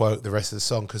didn't quote the rest of the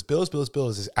song because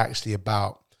Bills is actually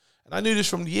about. And I knew this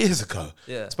from years ago.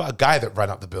 Yeah. It's about a guy that ran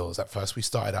up the bills. At first, we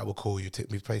started out with cool. You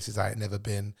took me places I had never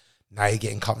been. Now you're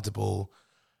getting comfortable.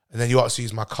 And then you asked to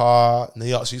use my car. And then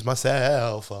you asked to use my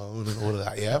cell phone and all of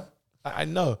that, yeah? I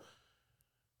know.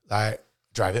 Like,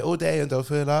 drive it all day and don't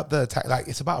fill up the attack. Like,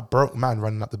 it's about a broke man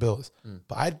running up the bills.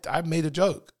 But I made a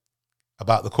joke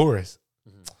about the chorus.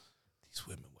 These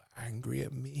women were angry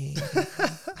at me.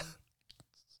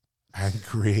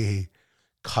 Angry.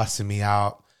 Cussing me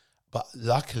out. But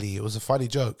luckily, it was a funny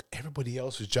joke. Everybody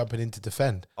else was jumping in to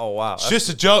defend. Oh, wow. It's just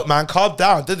a joke, man. Calm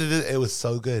down. It was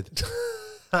so good.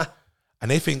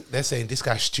 And they're saying, this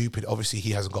guy's stupid. Obviously, he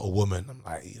hasn't got a woman. I'm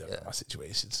like, my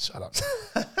situation. Shut up.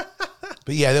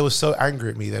 But yeah, they were so angry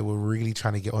at me. They were really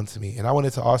trying to get onto me. And I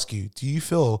wanted to ask you, do you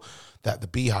feel that the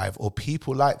Beehive or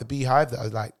people like the Beehive that are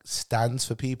like stands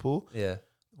for people? Yeah.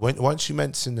 Once you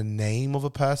mention the name of a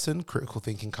person, critical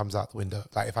thinking comes out the window.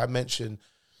 Like if I mention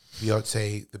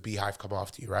Beyonce, the Beehive come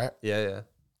after you, right? Yeah.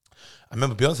 I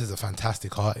remember Beyonce is a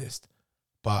fantastic artist,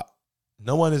 but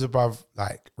no one is above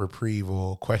like reprieve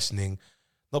or questioning,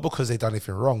 not because they've done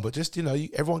anything wrong, but just,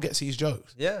 everyone gets these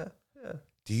jokes. Yeah.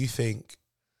 Do you think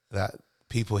that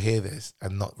people hear this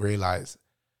and not realize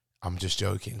I'm just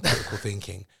joking, critical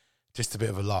thinking, just a bit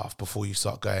of a laugh before you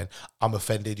start going, I'm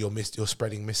offended, you're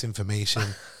spreading misinformation.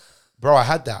 Bro, I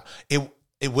had that.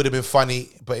 It would have been funny,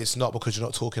 but it's not because you're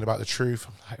not talking about the truth.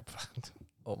 I'm like,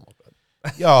 oh my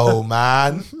God. Yo,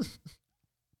 man.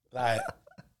 Like,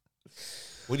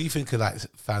 what do you think of like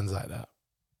fans like that?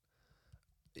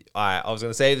 I was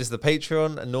going to say this is the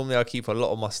Patreon, and normally I keep a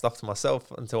lot of my stuff to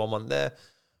myself until I'm on there.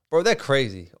 Bro, they're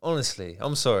crazy. Honestly,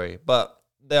 I'm sorry, but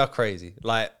they are crazy.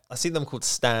 Like, I see them called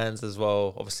stands as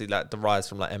well. Obviously, like the rise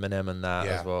from like Eminem and that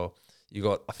as well. You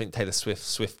got, I think, Taylor Swift,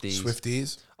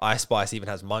 Swifties. Ice Spice even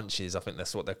has Munchies. I think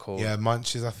that's what they're called. Yeah,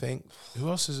 Munchies, I think. Who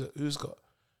else is it? Who's got...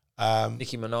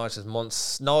 Nicki Minaj has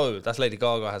Monsters. No, that's Lady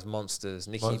Gaga has Monsters.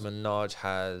 Nicki Minaj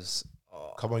has...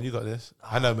 Oh, come on, you got this.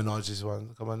 I know Minaj's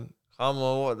one. Come on. Come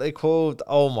on, what are they called?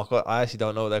 Oh my God, I actually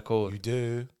don't know what they're called. You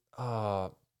do.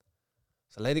 So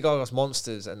Lady Gaga's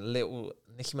Monsters and little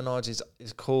Nicki Minaj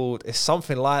is called... It's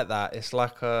something like that. It's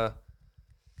like a...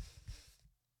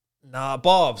 Nah,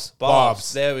 Barb's.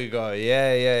 There we go.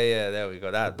 Yeah. There we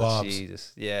go. That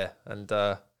Jesus. Yeah. And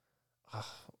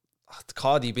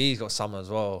Cardi B's got some as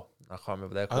well. I can't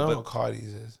remember their called. I don't know what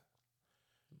Cardi's is.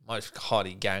 Might be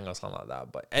Cardi Gang or something like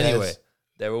that. But anyway,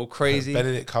 they're all crazy.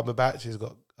 Benedict Cumberbatch has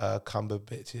got Cumber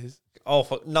Bitches. Oh,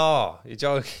 fuck. Nah, you're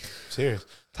joking. Serious.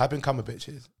 Type in Cumber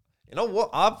Bitches. You know what?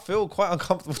 I feel quite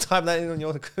uncomfortable typing that in on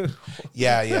your Google.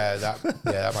 Yeah,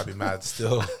 that might be mad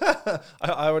still.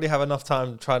 I already have enough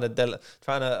time trying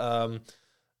to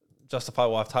justify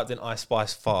why I've typed in Ice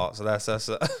Spice fart. So that's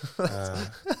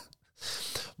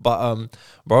But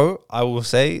bro, I will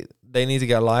say they need to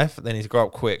get a life. They need to grow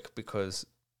up quick because,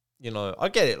 you know, I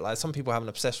get it. Like some people have an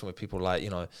obsession with people like, you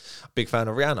know, big fan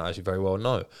of Rihanna, as you very well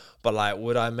know. But like,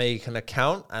 would I make an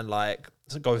account and like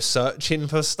go searching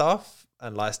for stuff?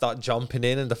 And like start jumping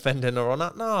in and defending her on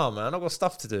that? No, man, I've got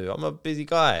stuff to do. I'm a busy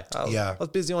guy. I was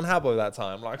busy on Habbo that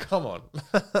time. Like, come on.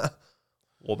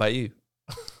 What about you?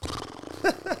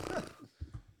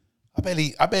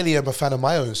 I barely am a fan of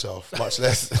my own self, much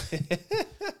less.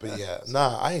 But yeah,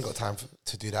 nah, I ain't got time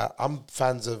to do that. I'm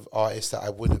fans of artists that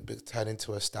I wouldn't turn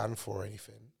into a stan for or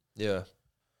anything. Yeah.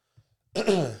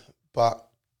 But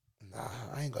nah,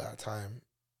 I ain't got that time.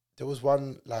 There was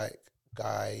one like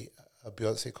guy, a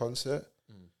Beyonce concert.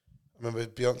 I remember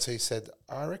Beyonce said,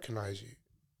 I recognize you.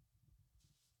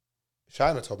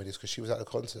 Shana told me this because she was at the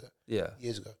concert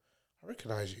years ago. I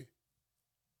recognize you.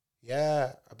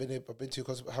 Yeah, I've been to your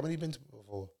concert. How many have you been to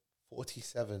before?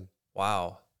 47.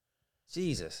 Wow.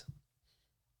 Jesus.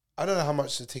 I don't know how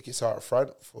much the tickets are up front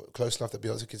for close enough that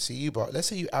Beyonce can see you, but let's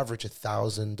say you average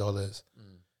 $1,000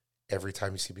 every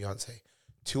time you see Beyonce.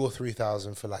 2,000 or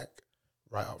 3,000 for like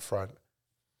right up front.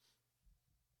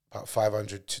 About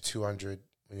 500 to 200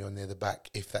 when you're near the back,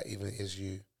 if that even is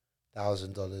you.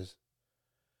 $1,000.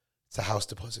 It's a house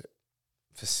deposit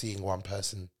for seeing one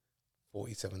person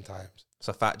 47 times. It's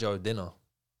a Fat Joe dinner.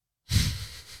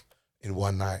 In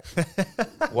one night.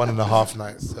 1.5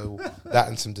 nights. So that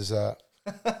and some dessert.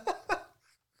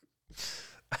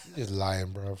 You're just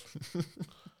lying, bro.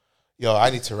 Yo, I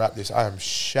need to wrap this. I am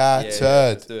shattered. Yeah,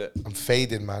 let's do it. I'm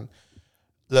fading, man.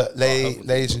 Look,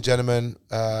 ladies and gentlemen,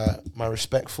 my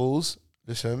respectfuls.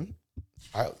 Listen,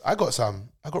 I got some.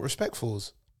 I got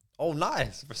respectfuls. Oh,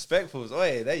 nice. Respectfuls. Oh,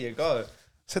 yeah, there you go.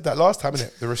 Said that last time,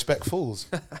 innit? The respectfuls.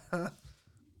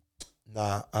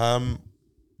 Nah.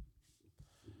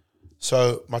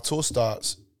 So my tour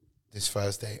starts this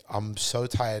Thursday. I'm so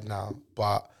tired now,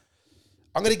 but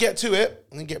I'm going to get to it.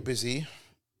 I'm going to get busy.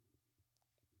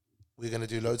 We're going to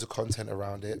do loads of content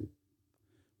around it.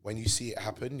 When you see it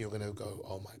happen, you're going to go,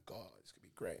 oh my God, it's going to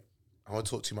be great. I won't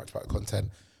talk too much about the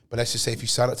content, but let's just say if you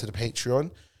sign up to the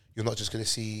Patreon, you're not just going to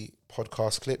see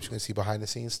podcast clips, you're going to see behind the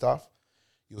scenes stuff.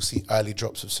 You'll see early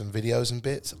drops of some videos and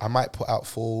bits. I might put out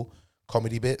full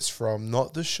comedy bits from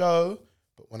not the show,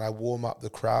 but when I warm up the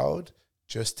crowd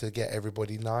just to get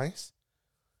everybody nice.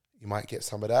 You might get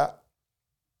some of that.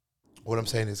 All I'm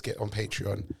saying is get on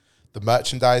Patreon. The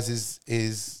merchandise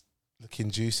is looking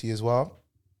juicy as well.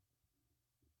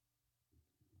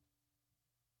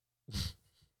 I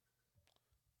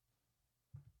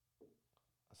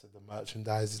said the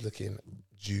merchandise is looking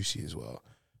juicy as well.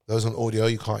 Those on audio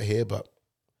you can't hear, but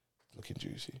looking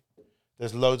juicy.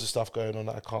 There's loads of stuff going on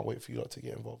that I can't wait for you lot to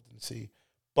get involved and see.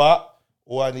 But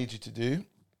all I need you to do,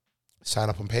 sign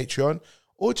up on Patreon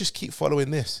or just keep following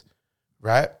this,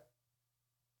 right?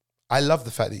 I love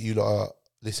the fact that you lot are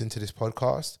listening to this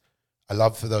podcast. I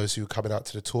love for those who are coming out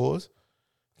to the tours.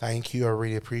 Thank you. I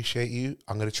really appreciate you.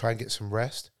 I'm going to try and get some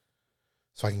rest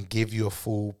so I can give you a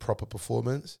full, proper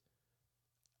performance.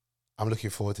 I'm looking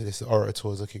forward to this. The Orator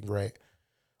Tour is looking great.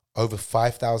 Over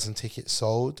 5,000 tickets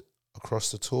sold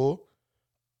across the tour.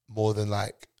 More than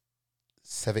like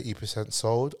 70%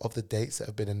 sold of the dates that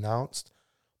have been announced.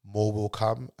 More will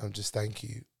come. I'm just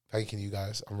thanking you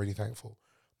guys. I'm really thankful.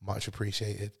 Much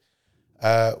appreciated.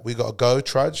 We got to go.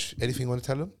 Trudge, anything you want to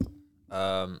tell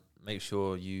them? Make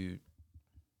sure you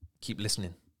keep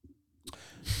listening.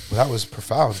 Well, that was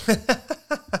profound.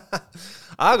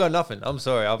 I got nothing. I'm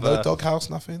sorry. No Doghouse,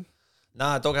 nothing?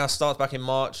 Nah, Doghouse starts back in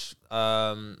March.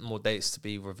 More dates to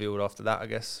be revealed after that, I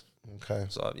guess. Okay.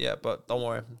 So yeah, but don't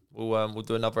worry, we'll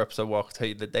do another episode where I'll tell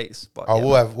you the dates. But Oh,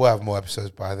 yeah, we'll have more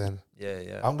episodes by then.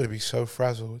 yeah. I'm gonna be so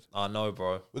frazzled. I know,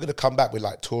 bro. We're gonna come back with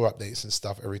like tour updates and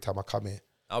stuff every time I come here.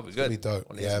 That'll be good. Be dope.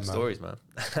 Wanna hear some stories, man.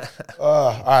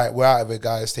 All right, we're out of it,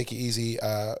 guys. Take it easy.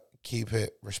 Keep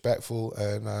it respectful,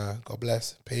 and God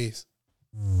bless. Peace.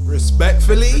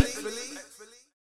 Respectfully.